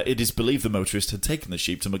 it is believed the motorist had taken the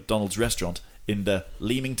sheep to McDonald's restaurant in the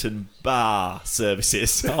Leamington Bar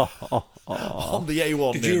services on the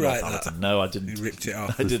A1. Did near you write Northampton. that? No, I didn't. You ripped it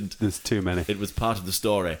off. I didn't. There's too many. It was part of the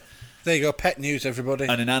story. There you go. Pet news, everybody.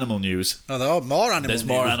 And in animal news, Oh, there are more animal there's news.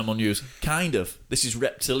 more animal news. Kind of. This is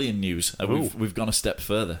reptilian news. We've gone a step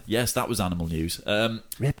further. Yes, that was animal news.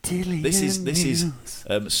 Reptilian. This is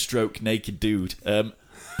stroke naked dude.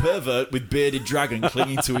 Pervert with bearded dragon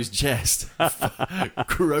clinging to his chest.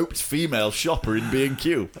 Groped female shopper in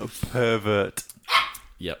B&Q. Pervert.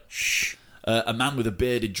 Yep. A man with a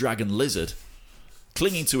bearded dragon lizard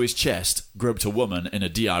clinging to his chest groped a woman in a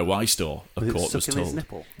DIY store, a Was it court was sucking his told.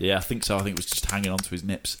 nipple? Yeah, I think so. I think it was just hanging onto his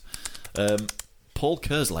nips. Paul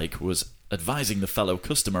Kerslake was advising the fellow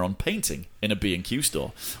customer on painting in a B&Q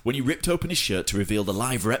store when he ripped open his shirt to reveal the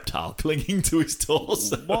live reptile clinging to his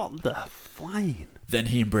torso. What the flying? Then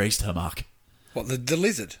he embraced her, Mark. What, the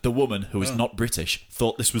lizard? The woman, who is not British,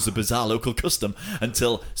 thought this was a bizarre local custom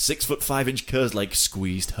until 6'5" Kerslake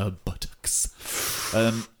squeezed her buttocks.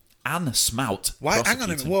 Anne Smout. Why? Hang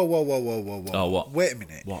on a prosecuting- minute. Whoa. Oh, what? Wait a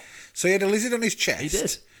minute. What? So he had a lizard on his chest. He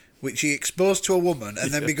did. Which he exposed to a woman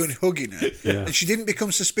and then begun hugging her. Yeah. And she didn't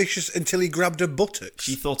become suspicious until he grabbed her buttocks.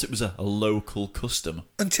 She thought it was a local custom.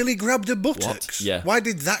 Until he grabbed her buttocks? Yeah. Why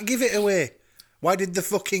did that give it away? Why did the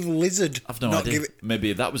fucking lizard I've no not idea. give it...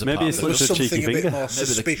 Maybe that was a Maybe part it's of it. There was Just a something cheeky a bit finger. more Maybe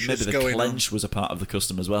suspicious the going on. clench was a part of the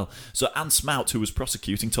custom as well. So Anne Smout, who was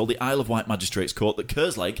prosecuting, told the Isle of Wight Magistrates Court that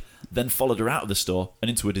Kerslake then followed her out of the store and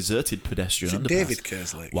into a deserted pedestrian Is it underpass David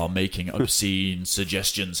Kerslake? while making obscene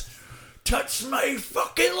suggestions. Touch my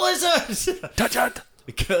fucking lizard! Touch it.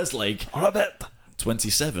 Kerslake, Rub it.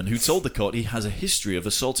 27, who told the court he has a history of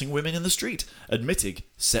assaulting women in the street, admitting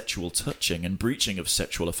sexual touching and breaching of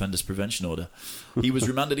sexual offenders prevention order. He was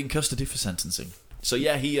remanded in custody for sentencing. So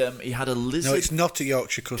yeah, he had a lizard. No, it's not a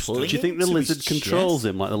Yorkshire custom. Clinging Do you think the to his lizard controls chest?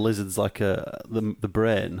 him like the lizard's like the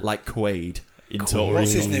brain? Like Quaid in Total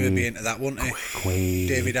What's his Recall. name would be into that, wouldn't he? Quaid.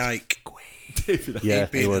 David Icke. Yeah,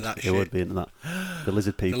 He'd be he into would. that He shit. would be into that. The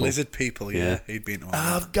lizard The people. lizard people, yeah. Yeah. He'd be into all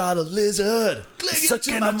that. I've got a lizard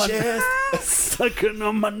clinging to my chest. Sucking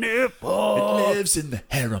on my nipple. It lives in the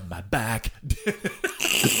hair on my back.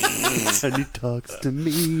 And he talks to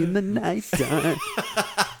me in the night time.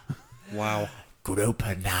 Wow. Good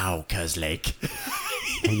open now, Kerslake.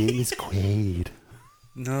 My name is Quaid.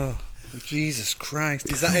 No. Jesus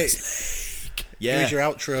Christ. Is that it? Yeah, Here's your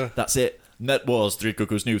outro. that's it. Net Wars, Three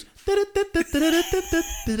Cuckoos News. You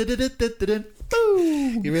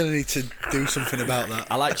really need to do something about that.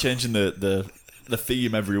 I like changing the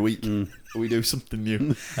theme every week. We do something new.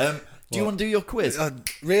 Do you want to do your quiz?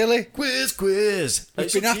 Really? Quiz. We've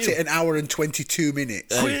It's been up at to you. it an hour and 22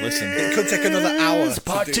 minutes. Hey, listen. It could take another hour.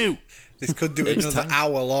 Part to two. This could do It's another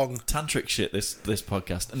hour long. Tantric shit. This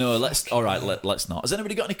podcast. No, let's. All right, let's not. Has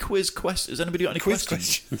anybody got any quiz questions? Has anybody got any Quiz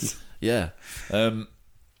questions? questions. Yeah.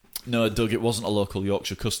 No, Doug, it wasn't a local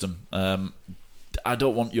Yorkshire custom. I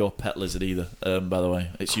don't want your pet lizard either, by the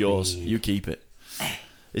way. It's yours. You keep it.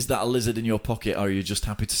 Is that a lizard in your pocket, or are you just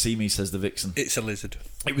happy to see me, says the vixen? It's a lizard.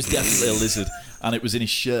 It was definitely a lizard, and it was in his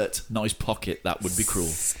shirt, not his pocket. That would be cruel.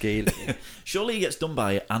 Scaly. Surely he gets done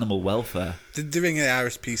by animal welfare. Did they ring the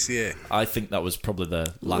RSPCA? I think that was probably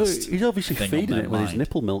the last He's obviously thing feeding on their it with his mind.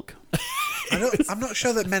 nipple milk. I'm not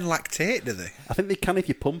sure that men lactate, do they? I think they can if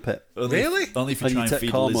you pump it. Really? Only if you And try you and take feed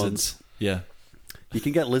hormones. lizards. Yeah. You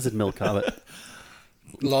can get lizard milk out of it.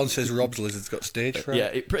 Lon says Rob's lizard's got stage fright. Yeah,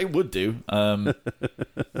 it pretty would do. Kurt's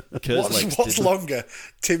legs What's didn't. longer,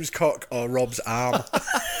 Tim's cock or Rob's arm?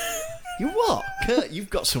 You what? Kurt, you've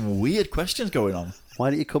got some weird questions going on. Why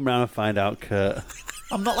don't you come round and find out, Kurt?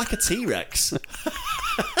 I'm not like a T-Rex.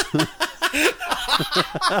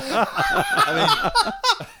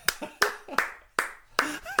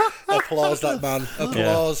 Applause that man.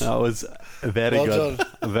 Applause. Yeah, that was very Well good.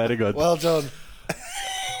 done. Very good. Well done.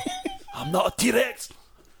 I'm not a T-Rex.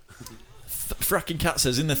 Fracking Cat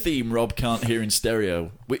says, in the theme, Rob can't hear in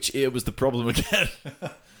stereo. Which ear was the problem again?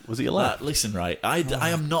 Was it your left? Listen, right, I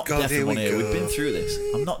am not God, deaf here in one we ear. go. We've been through this.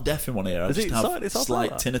 I'm not deaf in one ear. I Is just it have side- it's all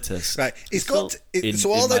slight like tinnitus. Right, he's Still got in-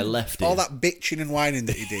 so all in my that left all ear. that bitching and whining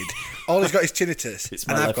that he did. All he's got is tinnitus, It's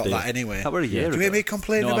my and I've left got ear. that anyway. That were a year Do you ago. hear me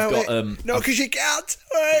complain No, I've about got, it? No, because you can't.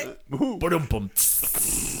 Right. Ba-dum-bum.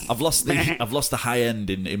 I've lost the high end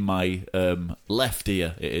in my left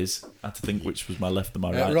ear. It is. I had to think which was my left and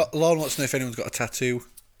my right. Lon wants to know if anyone's got a tattoo.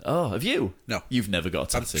 Oh, have you? No. You've never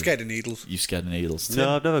got a I'm tattoo. scared of needles. You scared of needles? Tim?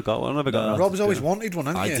 No, I've never got one. I've never got one. Rob's always wanted one,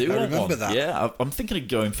 hasn't I you? do. want remember one. that. Yeah, I'm thinking of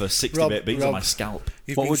going for 60 Rob, bit beads Rob. on my scalp.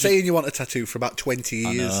 You've What been would you- saying you want a tattoo for about 20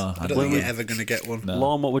 years. know, I I don't know. think you're ever going to get one. No.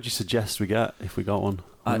 Lorne, what would you suggest we get if we got one?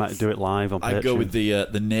 We might do it live on Patreon. I'd go with the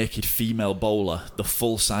naked female bowler, the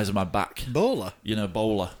full size of my back. Bowler? You know,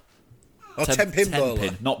 bowler. Or 10-pin bowler?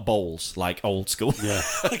 Pin, not bowls, like old school. Yeah.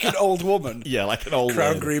 Like an old woman? Yeah, like an old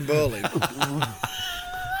Crown lady. green bowling?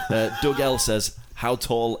 Doug L says, how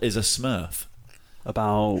tall is a Smurf?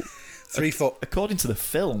 About 3 foot. According to the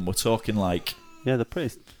film, we're talking like, they're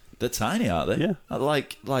pretty. they're tiny, aren't they? Yeah.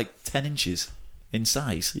 Like 10 inches in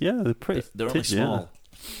size. Yeah, they're pretty. They're only small.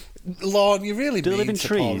 Lorne, you really Do they mean live in to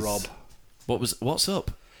Paul trees? Rob. What's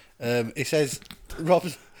up? He says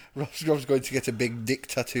Rob's going to get a big dick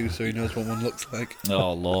tattoo so he knows what one looks like.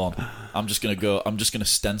 Oh Lord, I'm just gonna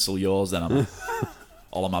stencil yours then.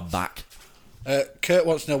 All on my back. Kurt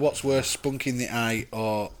wants to know what's worse, spunk in the eye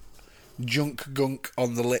or junk gunk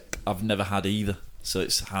on the lip. I've never had either, so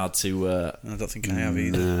it's hard to. I don't think I have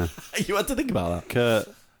either. You had to think about that. Kurt,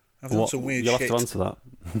 I've done some weird you'll shit. have to answer that.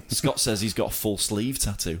 Scott says he's got a full sleeve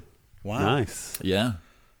tattoo. Wow. Nice. Yeah.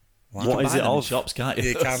 What You can is buy it them in of? shops, can't you?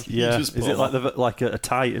 You can. Yeah. just Is put it like a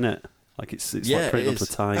tie, isn't it? Like it's Yeah, like printed it onto a is.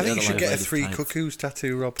 tie. I think you they're should like get a made of 3 tights. cuckoos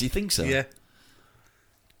tattoo, Rob. Do you think so? Yeah.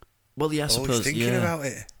 Well, yeah, I Oh, suppose. he's thinking yeah. about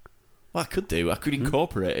it. Well, I could do. I could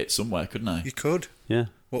incorporate it somewhere, couldn't I? You could. Yeah.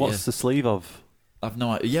 What What's was- the sleeve of? I've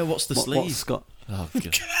no idea. Yeah, what's the sleeve? What's Scott? Oh,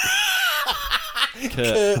 God.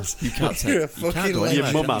 Kurt, you can't take. You're a You can't fucking go legend. anywhere,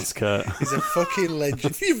 Your mum can has, Kurt. He's a fucking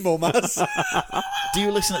legend. Your mum has. you? Do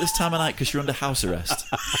you listen at this time of night because you're under house arrest?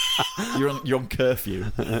 you're on curfew.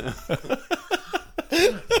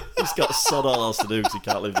 He's got sod all else to do because he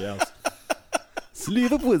can't leave the house.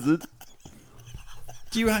 Sleeve of wizard.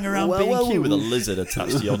 Do you hang around Well, B&Q well, with a well. lizard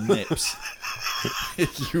attached to your nips?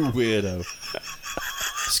 You weirdo.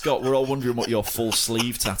 Scott, we're all wondering what your full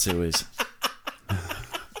sleeve tattoo is.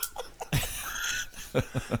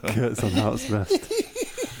 Kurt's on house arrest.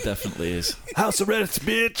 Definitely is. House arrest,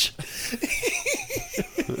 bitch.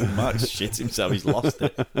 Mark's shit himself, he's lost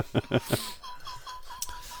it.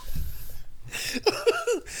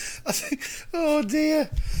 Oh dear.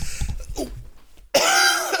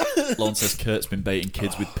 Lon says Kurt's been baiting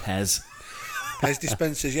kids with Pez. Pez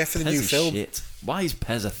dispensers, yeah, for the Pez new is film. shit. Why is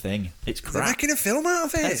Pez a thing? It's They're crap. making a film out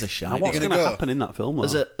of it. Pez a Now, shite. what's gonna going to go? happen in that film?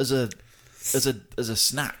 As though? a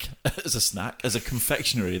snack, as a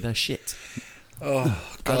confectionery, they're shit. Oh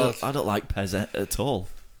God! I don't like Pez at all.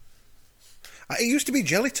 It used to be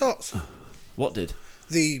Jelly Tots. What did?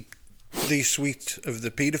 The sweet of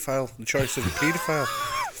the paedophile, the choice of the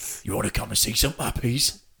paedophile. You want to come and see some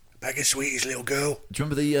puppies? Bag of sweeties, little girl. Do you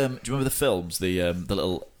remember the films, the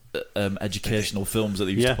little educational films that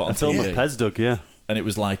they used to put on a film TV? with Pez, Doug, yeah. And it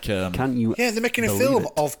was like, Can you Yeah, they're making a believe film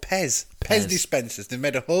it? of Pez dispensers. They've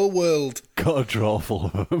made a whole world. Got a drawer full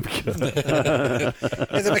of them. Yeah,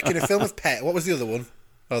 they're making a film of Pet. What was the other one?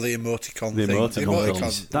 Oh, the emoticon The thing. emoticon They're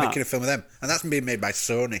films. That- making a film of them. And that's being made by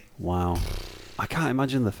Sony. Wow. I can't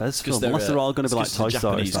imagine the Fez film, they're, unless they're all going to be like it's Toy 'cause it's a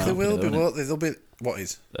Story Japanese style. There will be, Company, won't they? There'll be... What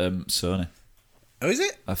is? Sony. Oh, is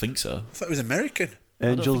it? I think so. I thought it was American.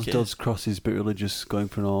 Angels, think it doves, crosses, bit religious, going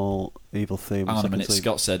for an all evil theme. Hang on a Second minute. sleep.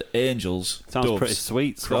 Scott said angels, Sounds doves, pretty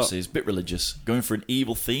sweet, Scott. crosses, bit religious, going for an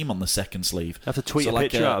evil theme on the second sleeve. You have to tweet a like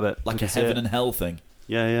picture out of it. like We a can see heaven it. and hell thing.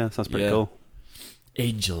 Yeah, sounds pretty Yeah. cool.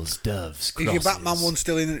 Angels, doves, crosses. Is your Batman one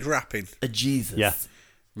still in its wrapping? A Jesus. Yeah,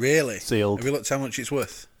 Really? Sealed. Have you looked how much it's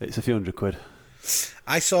worth? it's a few £100.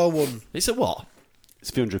 I saw one It's a what? It's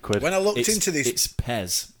a few £100. when I looked It's, into this. It's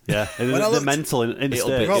Pez. Yeah, When I they're looked- mental in It'll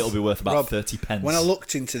state. be, it'll be worth about Rob, 30 pence. When I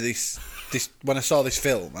looked into this when I saw this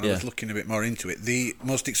film and I Yeah. was looking a bit more into it, the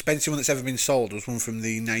most expensive one that's ever been sold was one from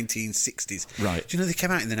the 1960s. Right. Do you know they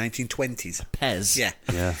came out in the 1920s? Pez. Yeah.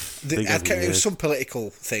 Yeah, big I over can't- it was years. some political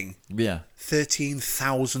thing. Yeah.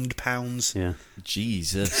 £13,000. Yeah,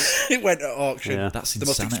 Jesus. It went at auction. Yeah. That's the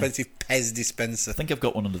most insanity. expensive Pez dispenser. I think I've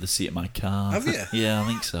got one under the seat of my car. Have you? Yeah, I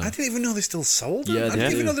think so. I didn't even know they still sold them. Yeah, I they didn't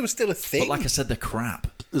do. even know they were still a thing. But like I said, they're crap.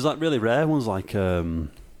 there's like really rare ones like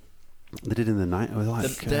they did in the night.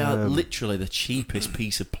 Like They are literally the cheapest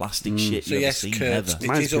piece of plastic shit so you've yes, ever seen Kurt, ever. it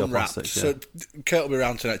Mine's is pure unwrapped. plastic, So Kurt will be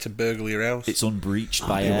around tonight to burgle your house. It's unbreached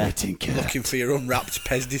by I'll be air. waiting, Kurt. Looking for your unwrapped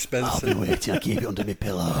Pez dispenser. I'll be waiting. I'll keep it under my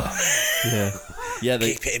pillow. Yeah, Yeah,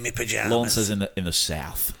 they, Keep it in my pyjamas. Lorne says in the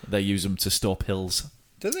south they use them to store pills.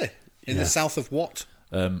 Do they? In the south of what?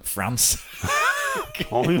 France.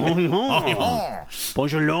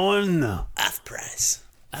 Bonjour. Half price.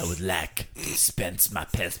 I would like to dispense my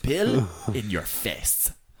Pez pill in your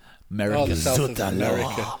face. Oh, American. the south of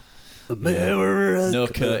America. No,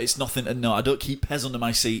 Kurt, it's nothing. No, I don't keep Pez under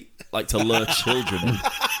my seat like to lure children in.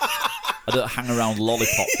 I don't hang around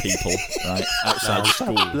lollipop people, right, outside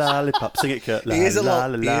school. Lollipop, sing it, Kurt. He is a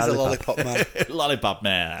lollipop man. Lollipop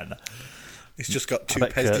man. He's just got two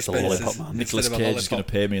bet Pez Kurt's a dispensers. lollipop man. Nicolas instead of a Cage is going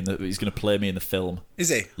to lollipop. pay me he's going to play me in the film. Is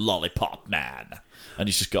he? Lollipop man. And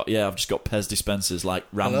he's just got I've just got Pez dispensers like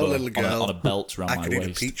Rambo little girl. on a belt around I my could eat a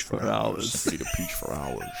waist. peach for hours. hours. I could eat a peach for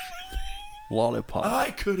hours. Lollipop.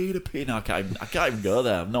 I could eat a peach. No, I can't even go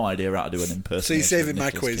there. I have no idea how to do an impersonation. So you're saving of my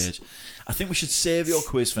Nicolas quiz? Cage. I think we should save your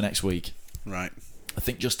quiz for next week. Right. I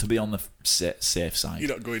think just to be on the safe side. You're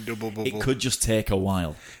not going double bubble. It could just take a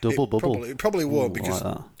while. Double bubble. It probably won't Ooh, I because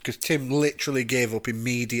like that. because Tim literally gave up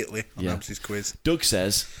immediately on Yeah. Ramsey's quiz. Doug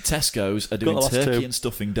says Tesco's are the doing last turkey two. and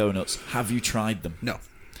stuffing donuts. Have you tried them? No.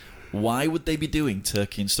 Why would they be doing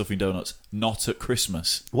turkey and stuffing donuts not at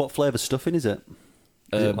Christmas? What flavour stuffing is it?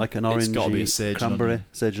 Is it like an it's orange, gotta be a sage and cranberry, onion.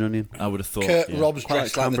 sage and onion? I would have thought. Kurt yeah. Rob's Quite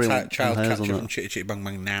dressed like the cranberry child and catcher hazelnut. from Chitty Chitty Bang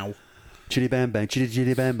Bang now. Chitty bang bang, chitty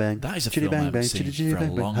chitty bang bang. That is a chitty film I bang haven't bang, seen chitty chitty for a bang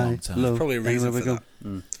bang. long, High, long time. low, Probably a bang, reason where for we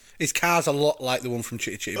that. go. His car's a lot like the one from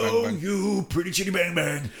Chitty Chitty Bang Bang. You pretty chitty bang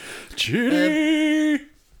bang. Chitty.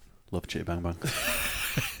 Love chitty bang bang.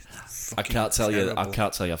 I can't tell you. I terrible.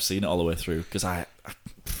 can't tell you. I've seen it all the way through because I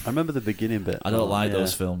I remember the beginning bit. I don't like yeah.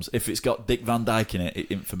 those films. If it's got Dick Van Dyke in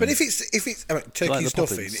it for me. But if it's turkey like the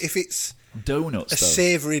stuffing, Poppins? if it's donuts, a though,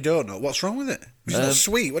 savoury donut, what's wrong with it? If it's not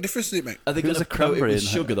sweet, what difference does it make? are they If it going was to a coat it cranberry with in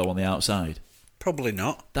sugar though on the outside? Probably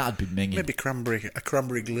not. That'd be minging. Maybe a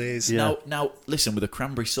cranberry glaze. Yeah. Now, listen, with a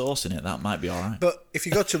cranberry sauce in it, that might be all right. But if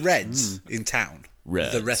you go to Red's in town,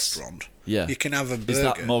 Reds. the restaurant, Yeah, you can have a burger. Is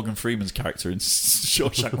that Morgan Freeman's character in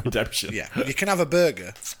Shawshank Redemption? Yeah, you can have a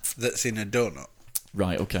burger that's in a donut.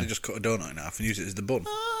 Right. Okay. They just cut a donut in half and use it as the bun,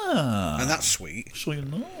 Ah, and that's sweet. actually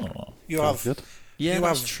no. You have good. Yeah, you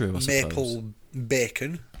that's have true. I maple suppose.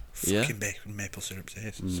 bacon, Yeah. fucking bacon, maple syrup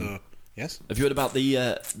taste. So yes, Have you heard about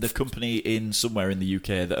the company in somewhere in the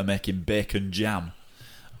UK that are making bacon jam,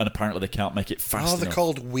 and apparently they can't make it fast they're enough?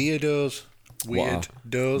 called weirdos. What are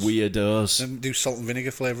Weirdos. Weirdos. They do salt and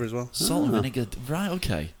vinegar flavour as well. Salt and vinegar. Right.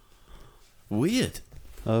 Okay. Weird.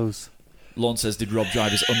 O's. Lorne says, "Did Rob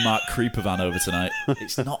drive his unmarked creeper van over tonight?"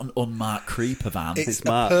 It's not an unmarked creeper van. It's a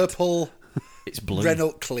marked. purple It's blue.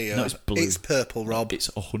 Renault Clio. No, it's blue. It's purple, Rob. It's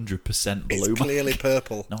 100% blue. It's man. clearly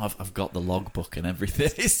purple. No, I've got the logbook and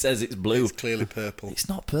everything. It says it's blue. It's clearly purple. It's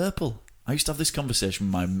not purple. I used to have this conversation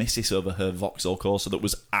with my missus over her Vauxhall Corsa that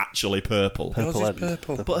was actually purple. Yours is head.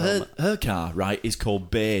 purple. But her car, right, is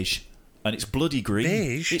called beige. And it's bloody green.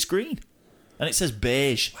 Beige? It's green. And it says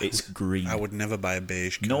beige. It's green. I would never buy a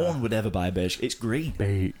beige car. No one would ever buy beige. It's green.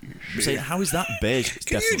 Beige. I'm saying, how is that beige? It's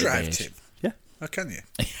Can you definitely drive, beige. Tim? Yeah. Oh, can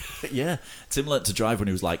you? Yeah, Tim learnt to drive when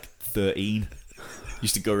he was like 13.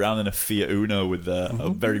 Used to go around in a Fiat Uno with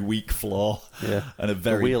a very weak floor and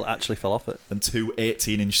The wheel actually fell off it. and two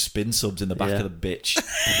 18-inch spin subs in the back of the bitch.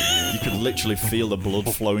 You could literally feel the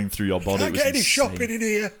blood flowing through your body. Can't It was get any insane. shopping in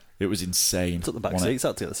here. It was insane. Took the back Wasn't seats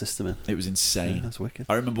out to get the system in. It was insane. Yeah, that's wicked.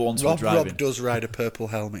 I remember once we were Rob driving. does ride a purple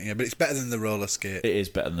helmet here, but it's better than the roller skate. It is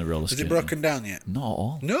better than the roller Is skating. it broken down yet? Not at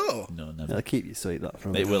all. No. No, Yeah, never. they'll keep you sweet, that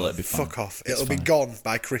from It will. It'll be fine. Fuck off. It's It'll be fine. gone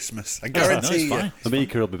by Christmas. I No, it's guarantee you. fine.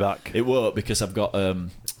 Amika will be back. It won't because I've got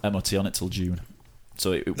MOT on it till June.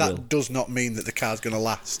 So it will. That does not mean that the car's going to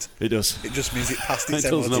last. It does. It just means it passed its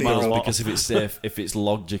It does MOT. no matter Well, what. because if it's safe, if it's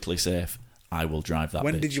logically safe, I will drive that.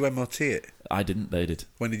 When bitch. did you MOT it? I didn't. They did.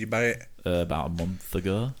 When did you buy it? About a month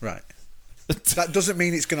ago. Right. That doesn't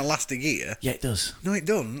mean it's going to last a year. Yeah, it does. No, it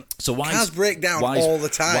doesn't. So why Cars break down why is- all the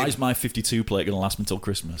time. Why is my 52 plate going to last me till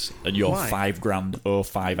Christmas, and your Why? $5,000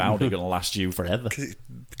 05 Audi going to last you forever?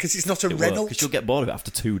 Because it's not a Because Renault. you'll get bored of it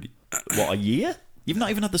after a year. You've not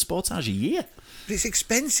even had the Sportage a year. But it's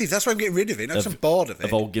expensive. That's why I'm getting rid of it. Not 'cause I'm bored of it.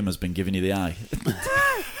 Have old Gimmer's been giving you the eye?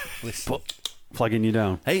 Listen. Flagging you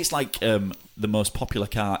down. Hey, it's like the most popular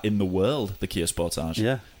car in the world, the Kia Sportage.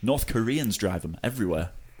 Yeah. North Koreans drive them everywhere.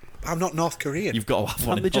 I'm not North Korean. You've got to have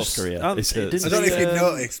one in Aren't they North just- Korea. aren't- It's it a- didn't I don't know if you the,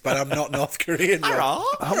 noticed, but I'm not North Korean. Rob.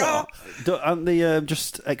 Aren't they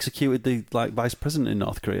just executed the vice president in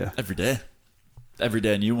North Korea? Every day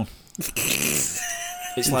a new one.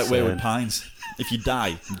 It's like Insane. Wayward Pines. If you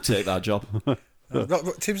die, you take that job.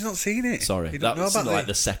 Tim's not seen it. Sorry, You don't know that's about like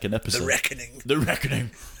the second episode. The Reckoning. The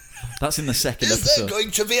Reckoning. That's in the second Is there episode.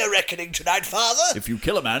 going to be a reckoning tonight, Father? If you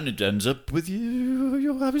kill a man, it ends up with you.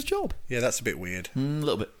 You'll have his job. Yeah, that's a bit weird. A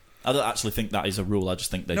little bit. I don't actually think that is a rule. I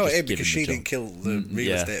just think they No, just it is give because him the she job. didn't kill the real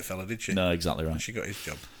yeah. estate fella, did she? No, exactly right. She got his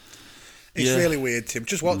job. It's Yeah. really weird, Tim.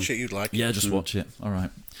 Just watch it. You'd like it. Yeah, just watch it. All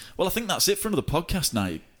right. Well, I think that's it for another podcast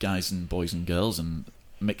night, guys and boys and girls and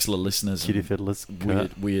Mixler listeners Kitty and fiddlers.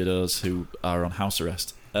 weirdos who are on house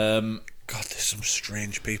arrest. God, there's some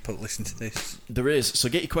strange people that listen to this. There is. So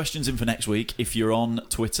get your questions in for next week. If you're on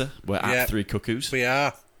Twitter, we're Yeah. at 3 Cuckoos. We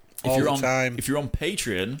are. If All you're the on, time. If you're on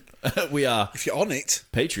Patreon, we are If you're on it,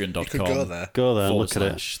 patreon.com. you could go there. Go there and look at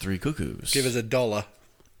it. / 3 Cuckoos. Give us $1.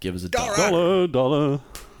 Give us a Dollar. $1.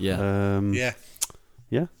 Yeah. Yeah.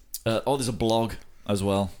 Yeah. There's a blog as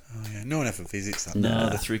well. Oh, yeah. No one ever visits that. No,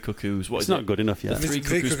 the 3 Cuckoos. What It's is not it? good enough yet. The 3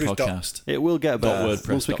 Three Cuckoos Cuckoos podcast. It will get better.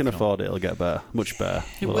 .wordpress.com. Once we can afford it, it'll get better. Much better.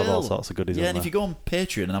 It we'll will. have all sorts of goodies Yeah, on and if there. you go on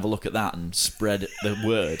Patreon and have a look at that and spread the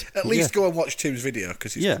word, At least Yeah. go and watch Tim's video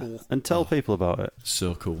because it's Yeah, cool. and tell people about it.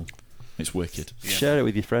 so cool. It's wicked. Share it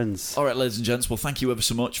with your friends. All right, ladies and gents. Well, thank you ever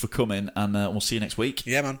so much for coming, and we'll see you next week.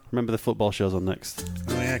 Yeah, man. Remember the football show's on next.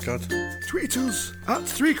 Oh, yeah, God. Tweet us at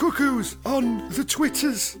 3 Cuckoos on the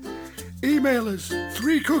Twitters. Email us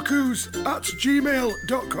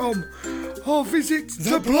 3cuckoos@gmail.com or visit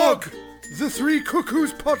the blog, the 3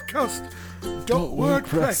 Cuckoos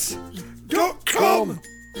podcast.wordpress.com.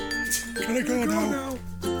 Can I go now?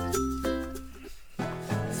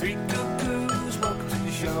 3 Cuckoos, welcome to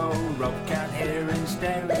the show. Rob can't hear in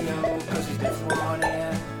stereo, cause he's deaf in one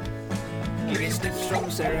ear. Getting snips from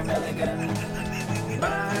Sarah Milligan.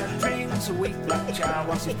 My drinks a weak black child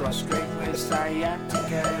whilst he's prostrate with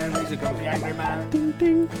sciatica. He's a grumpy angry man.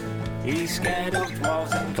 He's scared of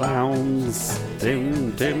dwarves and Clowns.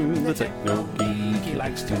 Tim, the techno geek. He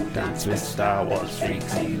likes to dance with Star Wars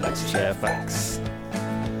freaks. He likes to share facts.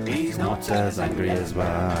 He's not as angry as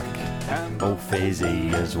work. Oh, fizzy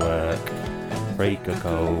as work. Freak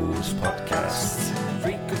Cuckoos podcast.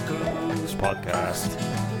 3 Cuckoos Podcast.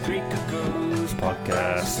 3 Cuckoos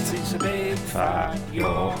Podcast. It's a big fat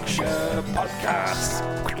Yorkshire podcast.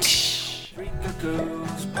 3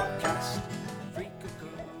 Cuckoos podcast.